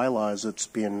this bylaw as it's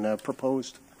being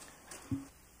proposed.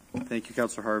 Thank you,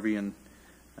 Councillor Harvey, and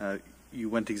you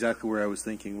went exactly where I was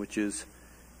thinking, which is,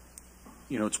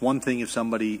 it's one thing if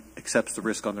somebody accepts the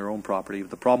risk on their own property,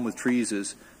 but the problem with trees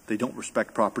is they don't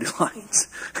respect property lines.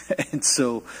 And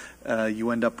so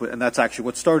you end up with, and that's actually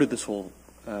what started this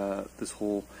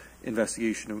whole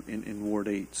investigation in Ward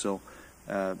 8. So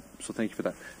thank you for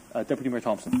that. Deputy Mayor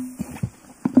Thompson.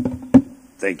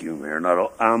 Thank you, Mayor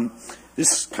Nuttall.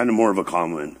 This is kind of more of a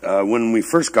comment. When we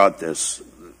first got this,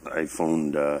 I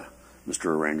phoned Mr.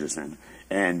 Arangeson,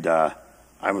 and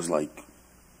I was like,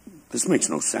 this makes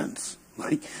no sense.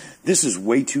 Like, this is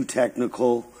way too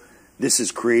technical. This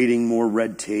is creating more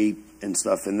red tape and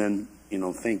stuff. And then,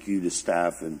 thank you to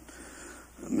staff and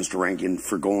Mr. Rankin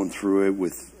for going through it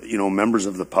with, members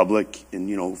of the public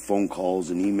and, phone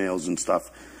calls and emails and stuff.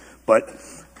 But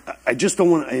I just don't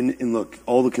want to, and look,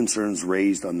 all the concerns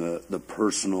raised on the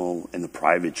personal and the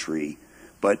private tree,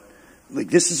 but like,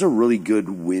 this is a really good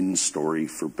win story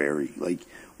for Barrie. Like,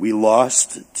 we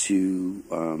lost, to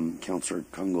Councillor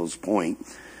Kungl's point,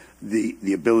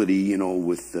 the ability,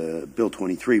 with Bill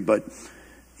 23, but,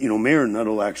 Mayor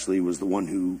Nuttall actually was the one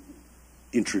who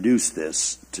introduced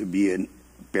this to be a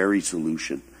Barrie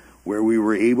solution, where we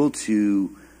were able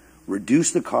to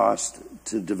reduce the cost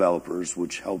to developers,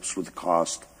 which helps with the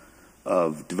cost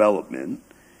of development,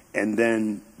 and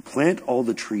then plant all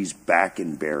the trees back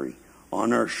in Barrie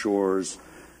on our shores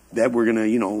that we're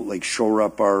going to, like shore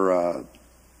up our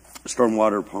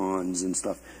stormwater ponds and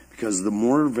stuff, because the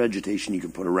more vegetation you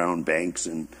can put around banks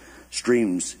and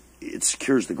streams, it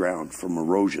secures the ground from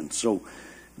erosion. So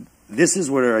this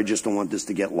is where I just don't want this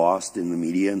to get lost in the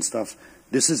media and stuff.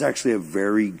 This is actually a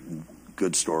very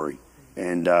good story.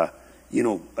 And, I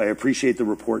appreciate the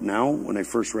report now. When I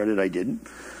first read it, I didn't.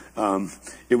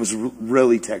 It was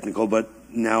really technical, but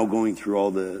now going through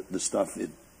all the stuff,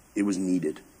 it was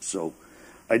needed. So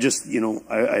I just,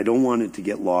 I don't want it to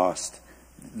get lost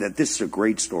that this is a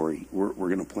great story. We're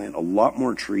going to plant a lot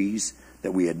more trees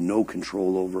that we had no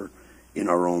control over in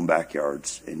our own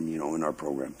backyards and, in our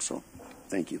program. So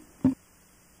thank you.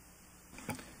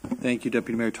 Thank you,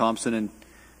 Deputy Mayor Thompson.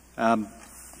 And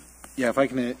if I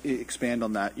can expand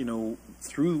on that,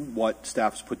 through what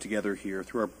staff's put together here,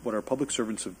 through what our public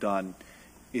servants have done,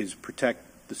 is protect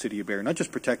the city of Barrie. Not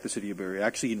just protect the city of Barrie,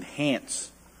 actually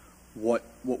enhance what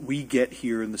we get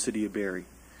here in the city of Barrie.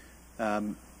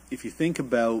 If you think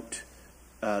about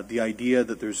the idea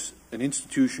that there's an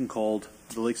institution called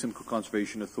the Lake Simcoe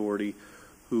Conservation Authority,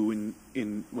 who,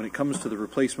 when it comes to the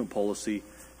replacement policy,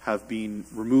 have been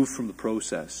removed from the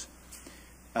process.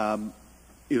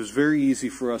 It was very easy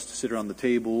for us to sit around the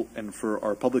table and for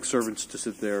our public servants to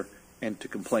sit there and to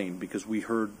complain, because we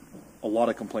heard a lot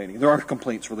of complaining. There are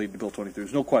complaints related to Bill 23,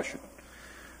 there's no question.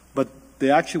 But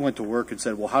they actually went to work and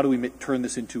said, well, how do we turn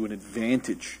this into an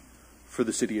advantage for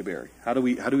the city of Barrie? How do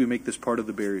we make this part of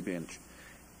the Barrie advantage?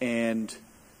 And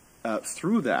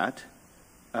through that,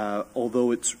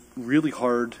 although it's really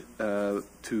hard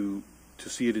to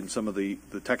see it in some of the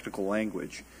technical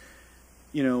language,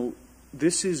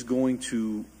 this is going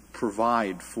to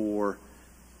provide for,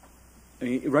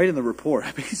 right in the report,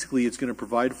 basically it's going to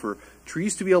provide for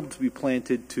trees to be able to be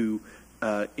planted to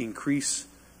increase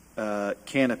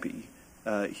canopy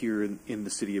here in the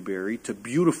city of Barrie, to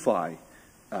beautify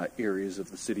areas of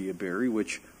the city of Barrie,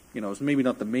 which is maybe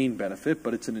not the main benefit,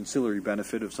 but it's an ancillary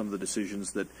benefit of some of the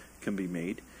decisions that can be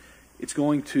made. It's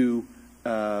going to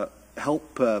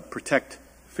help protect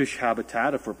fish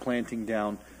habitat if we're planting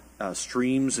down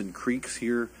streams and creeks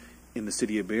here in the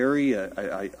city of Barrie.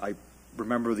 I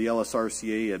remember the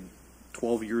LSRCA had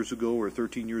 12 years ago or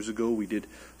 13 years ago, we did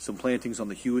some plantings on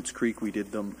the Hewitts Creek. We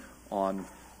did them on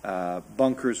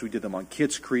bunkers. We did them on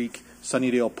Kitts Creek,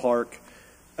 Sunnydale Park.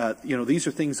 These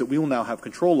are things that we will now have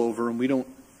control over, and we don't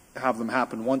have them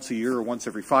happen once a year or once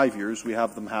every 5 years. We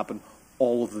have them happen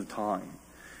all of the time.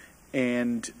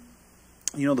 And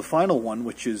the final one,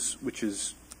 which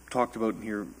is talked about in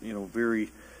here, the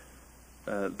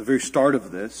very start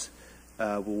of this,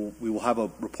 we will have a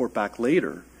report back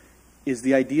later, is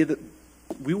the idea that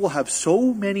we will have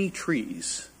so many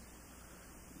trees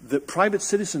that private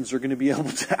citizens are going to be able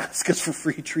to ask us for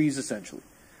free trees, essentially.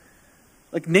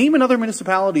 Like, name another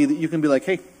municipality that you can be like,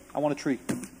 hey, I want a tree.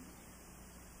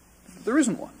 There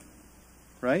isn't one,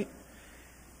 right?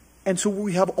 And so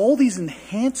we have all these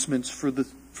enhancements for the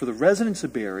residents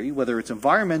of Barrie, whether it's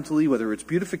environmentally, whether it's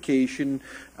beautification,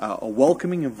 a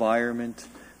welcoming environment,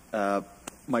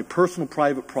 my personal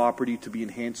private property to be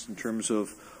enhanced in terms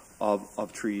of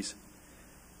trees.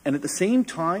 And at the same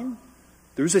time,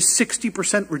 there's a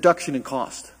 60% reduction in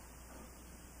cost.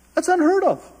 That's unheard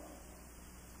of.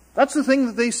 That's the thing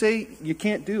that they say you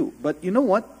can't do. But you know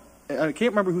what? I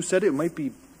can't remember who said it. It might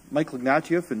be Michael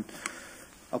Ignatieff, and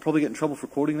I'll probably get in trouble for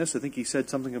quoting this. I think he said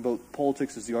something about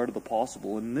politics is the art of the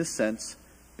possible. And in this sense,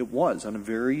 it was. On a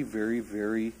very, very,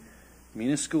 very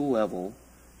minuscule level,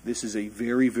 this is a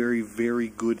very, very, very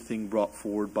good thing brought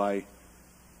forward by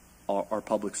our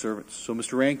public servants. So,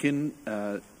 Mr. Rankin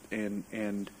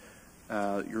and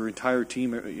your entire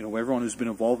team, everyone who's been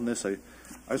involved in this, I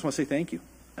just want to say thank you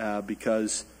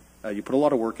because you put a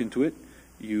lot of work into it.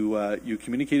 You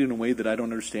communicated in a way that I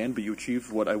don't understand, but you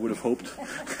achieved what I would have hoped.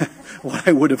 What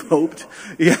I would have hoped,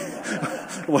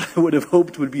 what I would have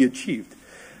hoped would be achieved.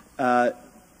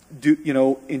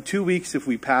 In 2 weeks, if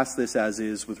we pass this as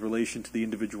is with relation to the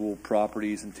individual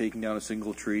properties and taking down a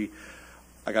single tree,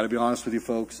 I got to be honest with you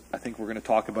folks, I think we're going to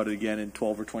talk about it again in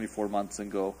 12 or 24 months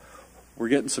and go, we're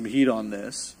getting some heat on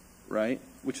this, right?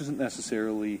 Which isn't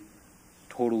necessarily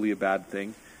totally a bad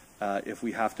thing if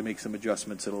we have to make some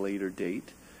adjustments at a later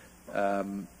date.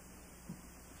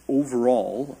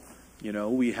 Overall,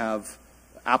 we have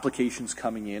applications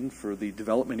coming in for the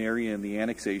development area and the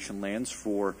annexation lands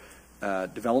for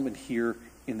development here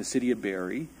in the city of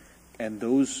Barrie. And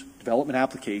those development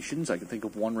applications, I can think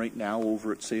of one right now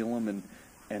over at Salem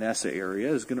and Essa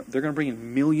area, they're going to bring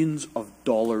in millions of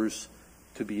dollars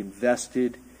to be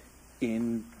invested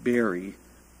in Barrie,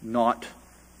 not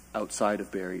outside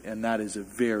of Barrie. And that is a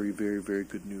very, very, very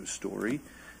good news story.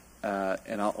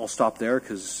 And I'll stop there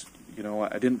because,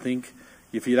 I didn't think,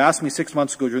 if you'd asked me 6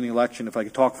 months ago during the election if I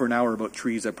could talk for an hour about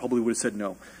trees, I probably would have said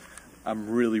no. I'm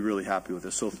really, really happy with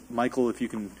this. So, Michael, if you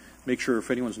can make sure if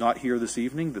anyone's not here this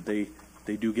evening that they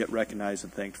do get recognized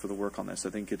and thanked for the work on this. I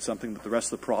think it's something that the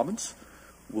rest of the province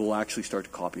will actually start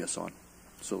to copy us on.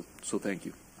 So thank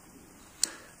you.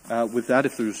 With that,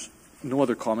 if there's no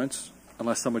other comments,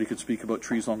 unless somebody could speak about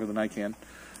trees longer than I can,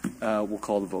 we'll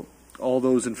call the vote. All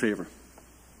those in favor?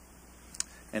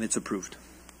 And it's approved.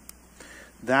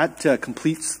 That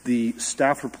completes the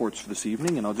staff reports for this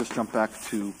evening, and I'll just jump back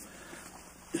to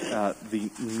the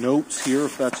notes here,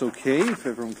 if that's okay, if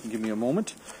everyone can give me a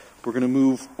moment. We're going to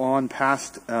move on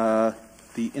past the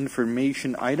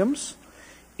information items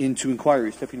into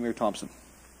inquiries. Deputy Mayor Thompson,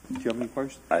 do you have any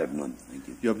inquiries? I have none, thank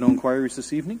you. You have no inquiries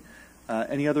this evening?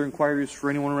 Any other inquiries for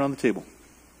anyone around the table?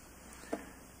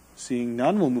 Seeing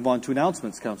none, we'll move on to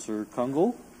announcements. Councillor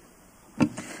Kungl.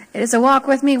 It is a Walk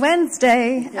With Me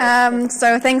Wednesday.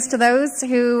 So thanks to those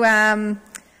who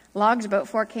logged about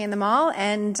 4K in the mall,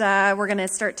 and we're going to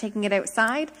start taking it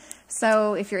outside.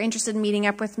 So if you're interested in meeting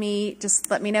up with me,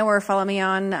 just let me know or follow me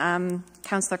on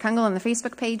Councillor Kungl on the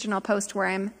Facebook page, and I'll post where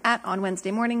I'm at on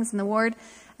Wednesday mornings in the ward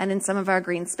and in some of our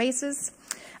green spaces.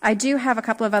 I do have a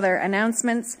couple of other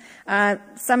announcements,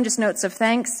 some just notes of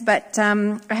thanks, but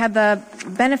I had the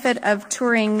benefit of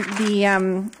touring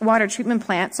the water treatment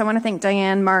plant, so I want to thank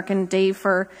Diane, Mark, and Dave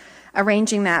for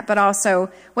arranging that, but also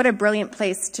what a brilliant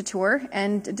place to tour,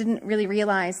 and didn't really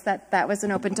realize that that was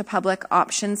an open to public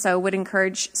option, so would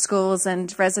encourage schools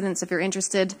and residents, if you're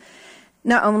interested.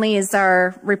 Not only is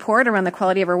our report around the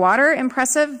quality of our water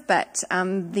impressive, but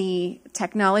the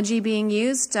technology being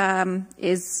used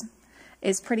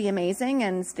is pretty amazing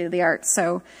and state of the art.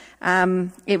 So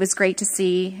it was great to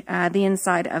see the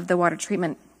inside of the water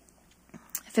treatment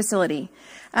facility.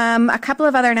 A couple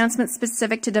of other announcements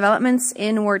specific to developments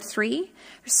in Ward 3.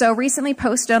 So recently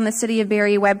posted on the City of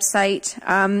Barrie website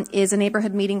is a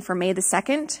neighborhood meeting for May the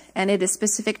 2nd, and it is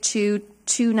specific to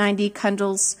 290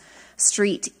 Cundles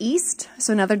Street East,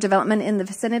 so another development in the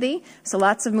vicinity. So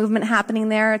lots of movement happening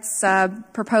there. It's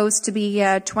proposed to be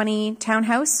a 20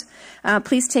 townhouse.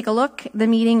 Please take a look. The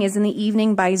meeting is in the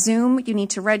evening by Zoom. You need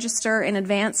to register in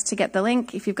advance to get the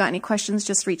link. If you've got any questions,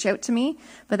 just reach out to me.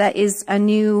 But that is a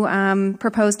new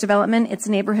proposed development. It's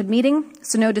a neighborhood meeting,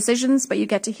 so no decisions, but you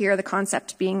get to hear the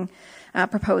concept being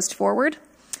proposed forward.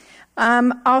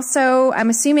 Also, I'm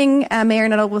assuming Mayor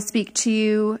Nuttall will speak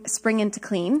to Spring Into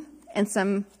Clean and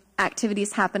some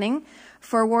activities happening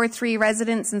for Ward 3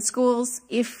 residents and schools.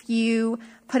 If you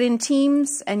put in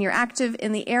teams and you're active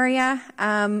in the area,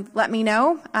 let me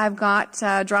know. I've got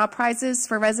draw prizes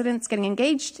for residents getting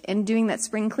engaged in doing that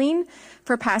spring clean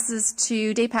for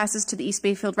day passes to the East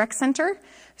Bayfield Rec Center.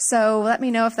 So let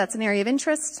me know if that's an area of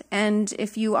interest. And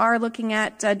if you are looking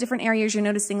at different areas you're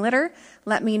noticing litter,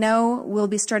 let me know. We'll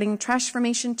be starting Trash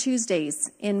Formation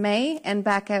Tuesdays in May and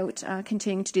back out,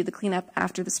 continuing to do the cleanup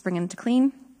after the Spring Into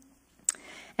Clean.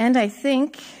 And I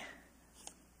think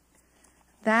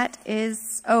that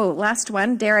is, last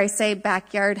one, dare I say,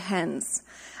 backyard hens.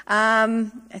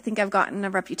 I think I've gotten a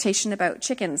reputation about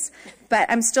chickens,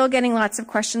 but I'm still getting lots of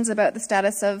questions about the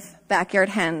status of backyard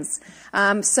hens.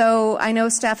 So I know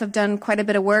staff have done quite a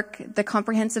bit of work. The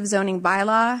comprehensive zoning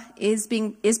bylaw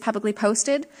is publicly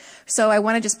posted. So I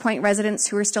want to just point residents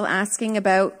who are still asking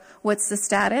about what's the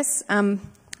status.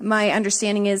 My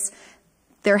understanding is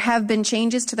there have been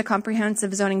changes to the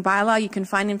comprehensive zoning bylaw. You can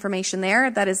find information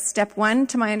there. That is step one,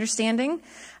 to my understanding.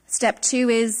 Step two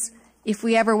is if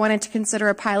we ever wanted to consider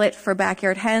a pilot for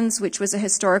backyard hens, which was a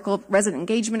historical resident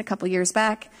engagement a couple years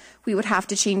back, we would have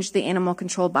to change the animal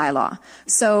control bylaw.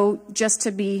 So just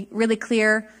to be really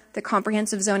clear, the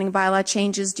comprehensive zoning bylaw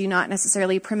changes do not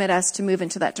necessarily permit us to move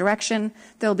into that direction.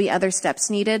 There will be other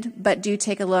steps needed, but do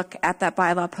take a look at that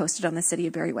bylaw posted on the City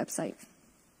of Barrie website.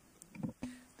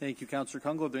 Thank you, Councillor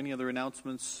Kungl. Are there any other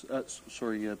announcements?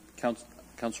 Councillor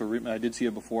Rietman, I did see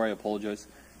you before. I apologize.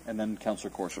 And then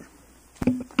Councillor Courser.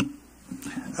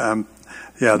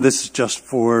 This is just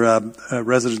for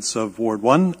residents of Ward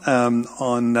 1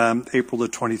 on April the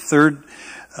 23rd,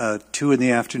 2 in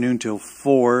the afternoon till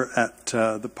 4 at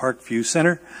the Parkview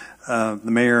Centre. The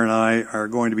Mayor and I are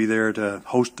going to be there to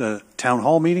host a town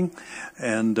hall meeting,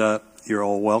 and you're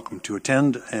all welcome to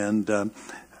attend and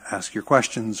ask your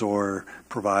questions or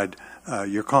provide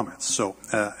your comments. So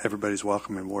everybody's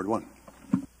welcome in Ward 1.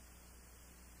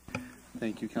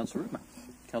 Thank you, Councillor Rittman.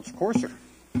 Councillor Courser.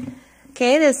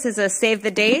 Okay, this is a save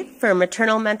the date for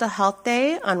Maternal Mental Health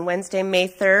Day on Wednesday, May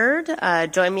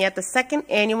 3rd. Join me at the second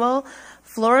annual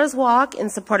Flora's Walk in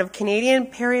support of Canadian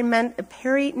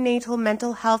Perinatal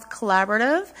Mental Health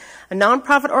Collaborative, a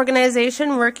nonprofit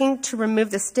organization working to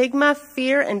remove the stigma,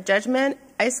 fear, and judgment,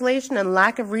 isolation, and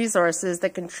lack of resources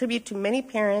that contribute to many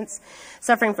parents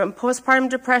suffering from postpartum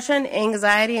depression,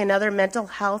 anxiety, and other mental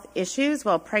health issues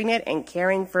while pregnant and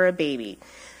caring for a baby.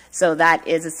 So that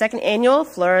is the second annual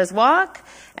Flora's Walk,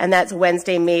 and that's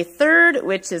Wednesday, May 3rd,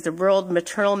 which is the World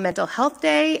Maternal Mental Health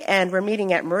Day, and we're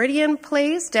meeting at Meridian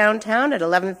Place downtown at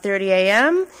 11:30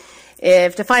 a.m.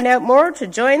 To find out more, to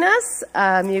join us,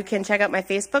 you can check out my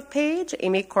Facebook page,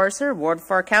 Amy Courser, Ward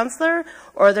 4 Councillor,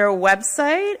 or their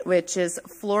website, which is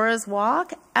Flora's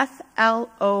Walk,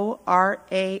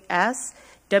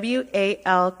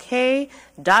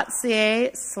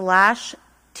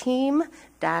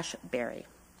 FLORASWALK.ca/team-Barrie.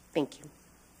 Thank you.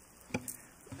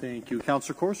 Thank you,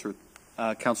 Councillor Courser.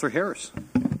 Councillor Harris.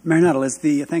 Mayor Nuttall, is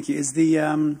the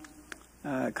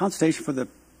consultation for the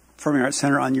Performing Arts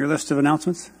Centre on your list of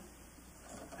announcements?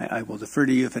 I will defer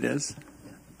to you if it is,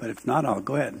 but if not, I'll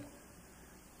go ahead.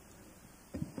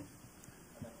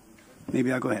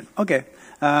 Maybe I'll go ahead. Okay.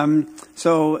 Those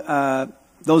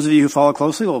of you who follow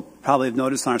closely will probably have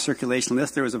noticed on our circulation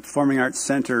list there was a Performing Arts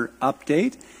Centre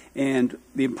update. And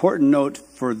the important note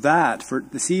for that for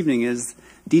this evening is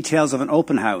details of an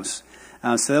open house.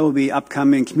 So there will be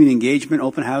upcoming community engagement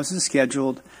open houses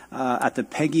scheduled at the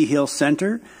Peggy Hill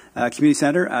Center, Community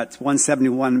Center at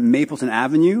 171 Mapleton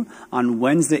Avenue on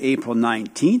Wednesday, April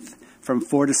 19th from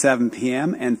 4 to 7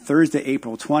 p.m. and Thursday,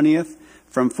 April 20th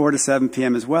from 4 to 7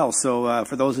 p.m. as well. So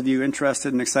for those of you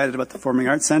interested and excited about the Performing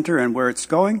Arts Center and where it's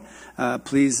going,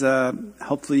 please,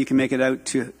 hopefully you can make it out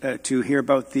to hear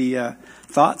about the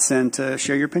thoughts and to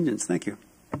share your opinions. Thank you.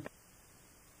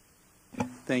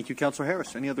 Thank you, Councillor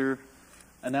Harris. Any other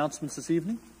announcements this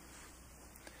evening?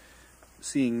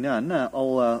 Seeing none,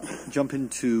 I'll jump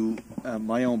into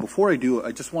my own. Before I do,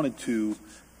 I just wanted to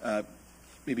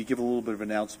maybe give a little bit of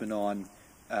an announcement on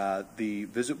the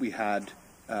visit we had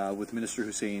with Minister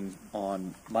Hussein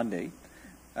on Monday.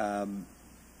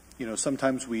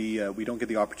 Sometimes we don't get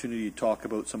the opportunity to talk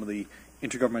about some of the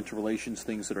intergovernmental relations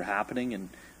things that are happening, and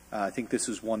I think this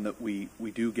is one that we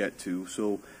do get to.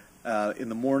 So in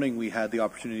the morning, we had the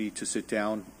opportunity to sit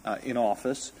down in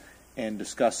office and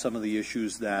discuss some of the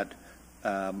issues that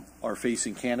are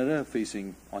facing Canada,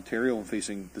 facing Ontario, and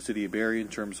facing the City of Barrie in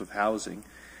terms of housing,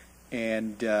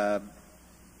 and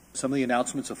some of the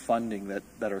announcements of funding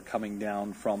that are coming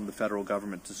down from the federal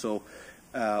government. So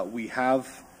we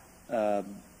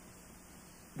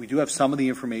do have some of the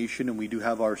information, and we do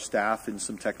have our staff in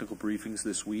some technical briefings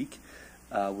this week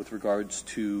with regards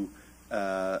to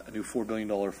a new $4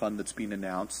 billion fund that's been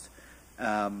announced.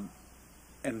 And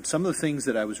some of the things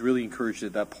that I was really encouraged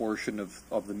at that portion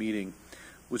of the meeting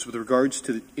was with regards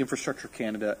to Infrastructure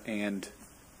Canada and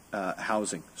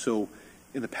housing. So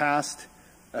in the past,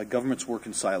 governments work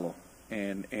in silo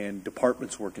and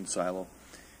departments work in silo.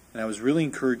 And I was really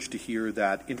encouraged to hear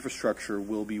that infrastructure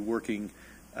will be working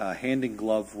hand in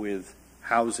glove with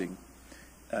housing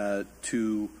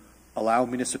to allow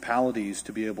municipalities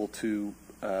to be able to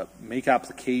make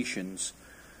applications,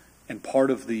 and part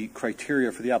of the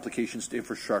criteria for the applications to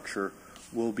infrastructure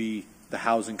will be the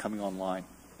housing coming online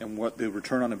and what the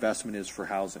return on investment is for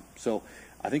housing. So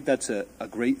I think that's a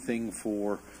great thing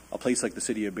for a place like the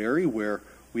City of Barrie, where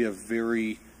we have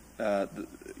very,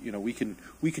 we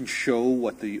can show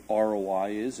what the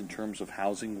ROI is in terms of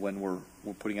housing when we're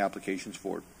putting applications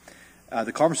forward.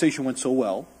 The conversation went so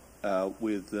well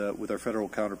with our federal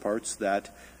counterparts that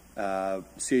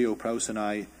CAO Prowse and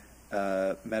I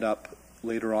met up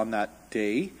later on that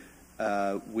day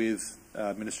with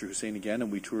Minister Hussein again,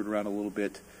 and we toured around a little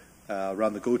bit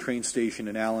around the GO train station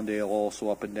in Allendale, also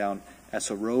up and down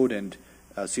Essa Road, and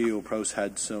CAO Prowse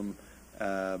had some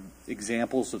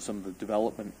examples of some of the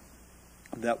development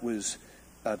that is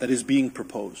being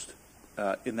proposed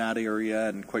in that area,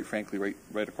 and quite frankly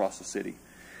right across the city.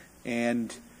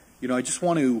 And I just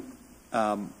want to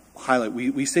highlight,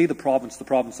 we say the province. The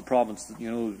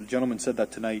gentleman said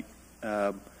that tonight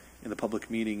in the public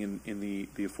meeting in the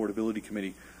Affordability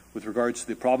Committee with regards to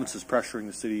the provinces pressuring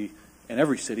the city and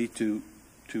every city to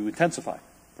intensify,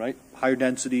 right? Higher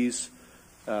densities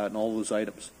and all those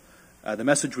items. The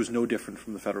message was no different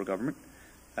from the federal government.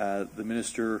 The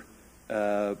minister,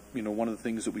 one of the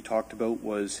things that we talked about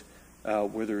was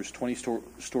where there's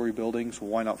 20-story buildings, well,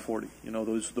 why not 40?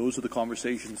 Those are the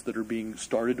conversations that are being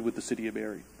started with the City of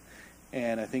Barrie.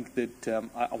 And I think that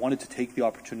I wanted to take the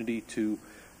opportunity to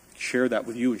share that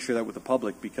with you and share that with the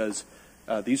public, because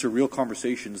these are real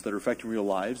conversations that are affecting real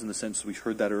lives, in the sense that we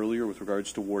heard that earlier with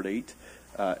regards to Ward 8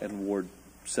 and Ward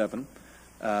 7.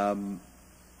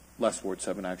 Less Ward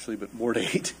 7, actually, but Ward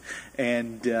 8.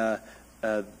 And the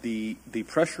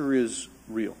pressure is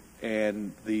real.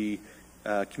 And the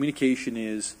communication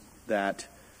is that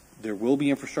there will be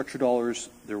infrastructure dollars,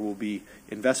 there will be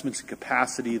investments in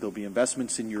capacity, there'll be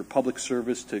investments in your public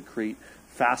service to create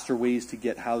faster ways to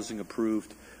get housing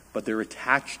approved, but they're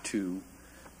attached to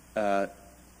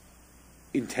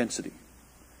intensity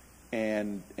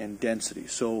and density.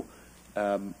 So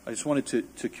I just wanted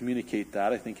to communicate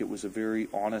that. I think it was a very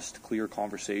honest, clear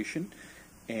conversation,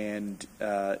 and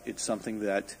it's something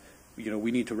that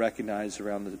we need to recognize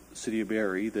around the City of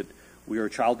Barrie, that we are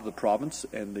a child of the province,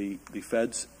 and the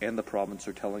feds and the province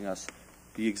are telling us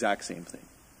the exact same thing.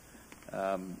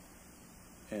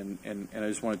 And I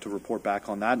just wanted to report back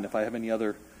on that. And if I have any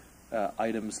other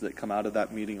items that come out of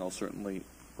that meeting, I'll certainly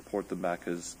report them back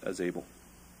as able.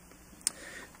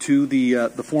 To the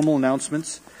formal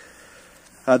announcements,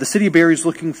 the City of Barrie is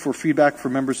looking for feedback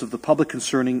from members of the public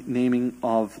concerning naming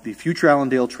of the future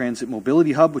Allendale Transit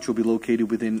Mobility Hub, which will be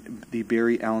located within the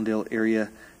Barrie-Allendale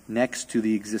area next to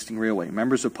the existing railway.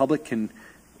 Members of the public can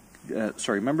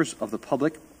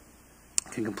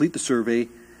complete the survey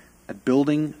at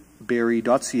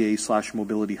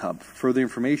buildingbarrie.ca/mobility hub. For further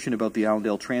information about the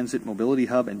Allendale Transit Mobility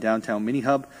Hub and Downtown Mini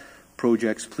Hub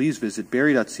projects, please visit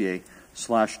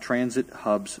barrie.ca/transit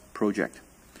hubs project.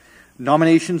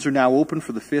 Nominations are now open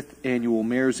for the 5th Annual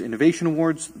Mayor's Innovation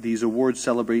Awards. These awards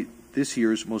celebrate this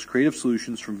year's most creative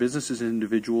solutions from businesses and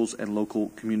individuals and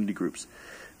local community groups.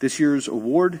 This year's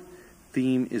award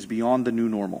theme is Beyond the New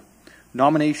Normal.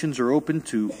 Nominations are open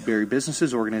to Barrie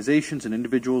businesses, organizations, and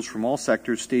individuals from all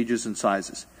sectors, stages, and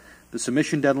sizes. The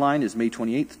submission deadline is May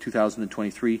 28,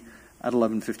 2023 at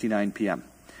 11:59 p.m.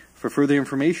 For further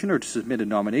information or to submit a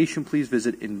nomination, please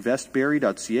visit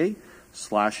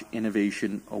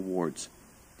investbarrie.ca/innovation awards.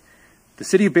 The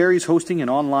City of Barrie is hosting an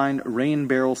online rain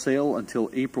barrel sale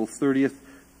until April 30th,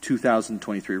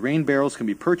 2023. Rain barrels can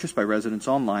be purchased by residents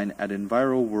online at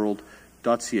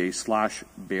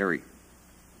enviroworld.ca/Barrie.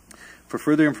 For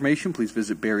further information, please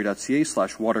visit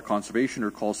barrie.ca/water conservation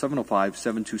or call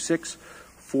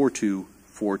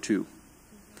 705-726-4242.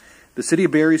 The City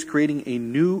of Barrie is creating a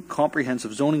new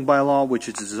comprehensive zoning bylaw which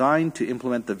is designed to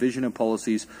implement the vision and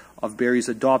policies of Barrie's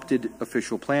adopted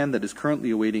official plan that is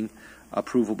currently awaiting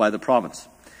approval by the province.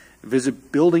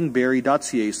 Visit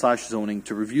buildingbarrie.ca/zoning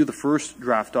to review the first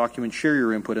draft document, share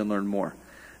your input, and learn more.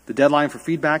 The deadline for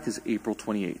feedback is April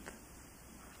 28th.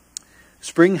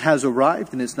 Spring has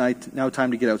arrived, and it's now time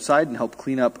to get outside and help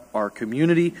clean up our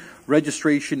community.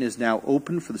 Registration is now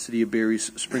open for the City of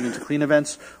Barrie's Spring Into Clean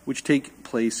events, which take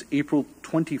place April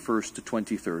 21st to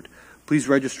 23rd. Please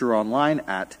register online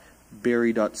at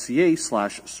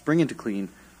barrie.ca/springintoclean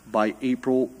by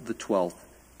April the 12th,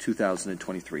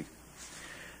 2023.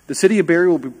 The City of Barrie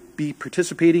will be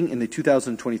participating in the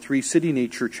 2023 City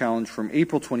Nature Challenge from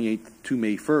April 28th to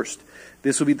May 1st.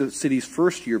 This will be the city's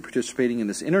first year participating in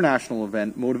this international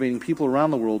event, motivating people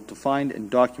around the world to find and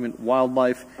document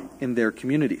wildlife in their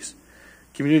communities.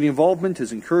 Community involvement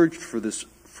is encouraged for this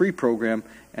free program,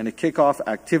 and a kickoff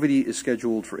activity is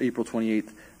scheduled for April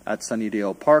 28th at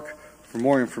Sunnydale Park. For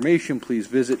more information, please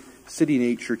visit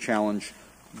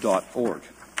citynaturechallenge.org.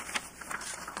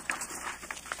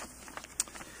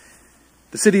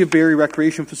 The City of Barrie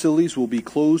recreation facilities will be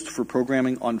closed for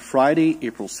programming on Friday,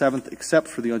 April 7th, except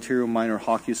for the Ontario Minor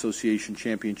Hockey Association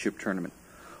Championship Tournament.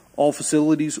 All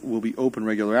facilities will be open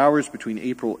regular hours between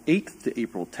April 8th to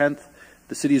April 10th.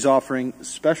 The City is offering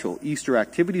special Easter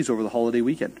activities over the holiday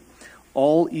weekend.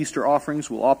 All Easter offerings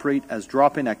will operate as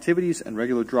drop-in activities, and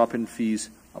regular drop-in fees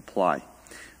apply.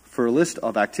 For a list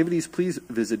of activities, please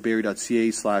visit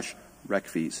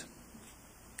barrie.ca/recfees.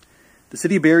 The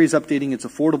City of Barrie is updating its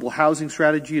affordable housing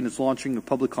strategy and is launching a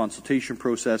public consultation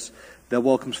process that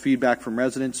welcomes feedback from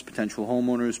residents, potential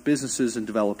homeowners, businesses, and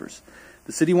developers.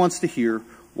 The City wants to hear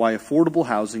why affordable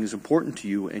housing is important to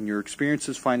you and your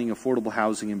experiences finding affordable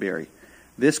housing in Barrie.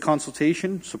 This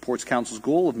consultation supports Council's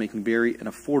goal of making Barrie an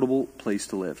affordable place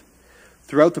to live.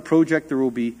 Throughout the project, there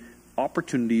will be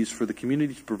opportunities for the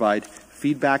community to provide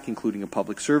feedback, including a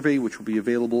public survey, which will be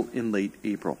available in late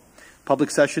April.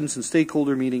 Public sessions and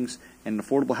stakeholder meetings and an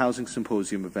affordable housing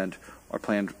symposium event are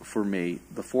planned for May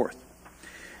the 4th.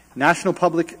 National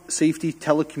Public Safety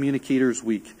Telecommunicators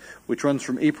Week, which runs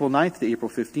from April 9th to April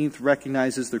 15th,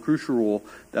 recognizes the crucial role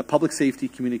that public safety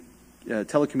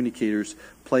telecommunicators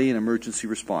play in emergency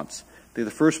response. They're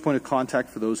the first point of contact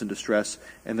for those in distress,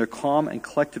 and their calm and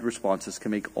collected responses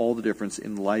can make all the difference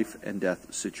in life and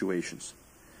death situations.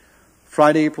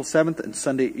 Friday, April 7th and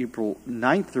Sunday, April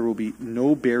 9th, there will be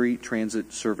no Barrie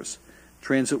transit service.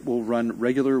 Transit will run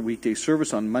regular weekday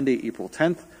service on Monday, April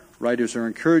 10th. Riders are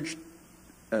encouraged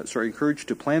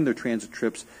to plan their transit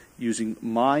trips using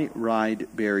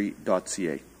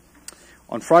myridebarrie.ca.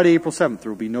 On Friday, April 7th,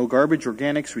 there will be no garbage,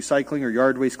 organics, recycling, or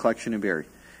yard waste collection in Barrie.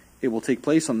 It will take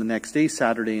place on the next day,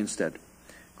 Saturday, instead.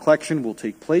 Collection will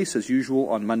take place as usual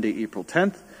on Monday, April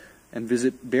 10th, and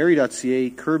visit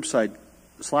barrie.ca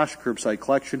 /curbside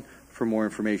collection for more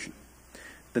information.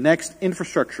 The next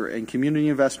Infrastructure and Community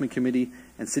Investment Committee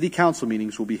and City Council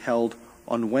meetings will be held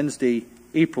on Wednesday,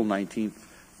 April 19th,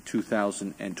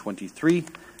 2023,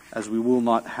 as we will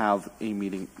not have a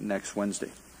meeting next Wednesday.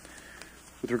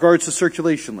 With regards to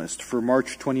circulation list for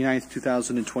March 29th,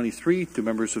 2023, do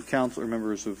members of council or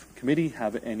members of committee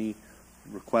have any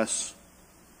requests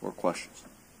or questions?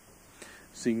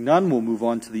 Seeing none, we'll move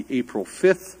on to the April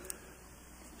 5th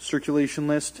circulation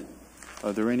list.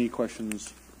 Are there any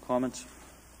questions or comments?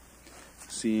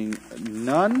 Seeing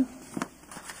none,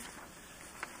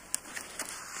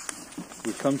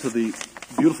 we've come to the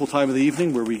beautiful time of the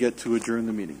evening where we get to adjourn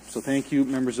the meeting. So thank you,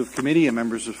 members of committee and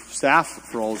members of staff,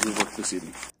 for all of your work this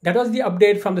evening. That was the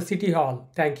update from the City Hall.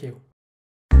 Thank you.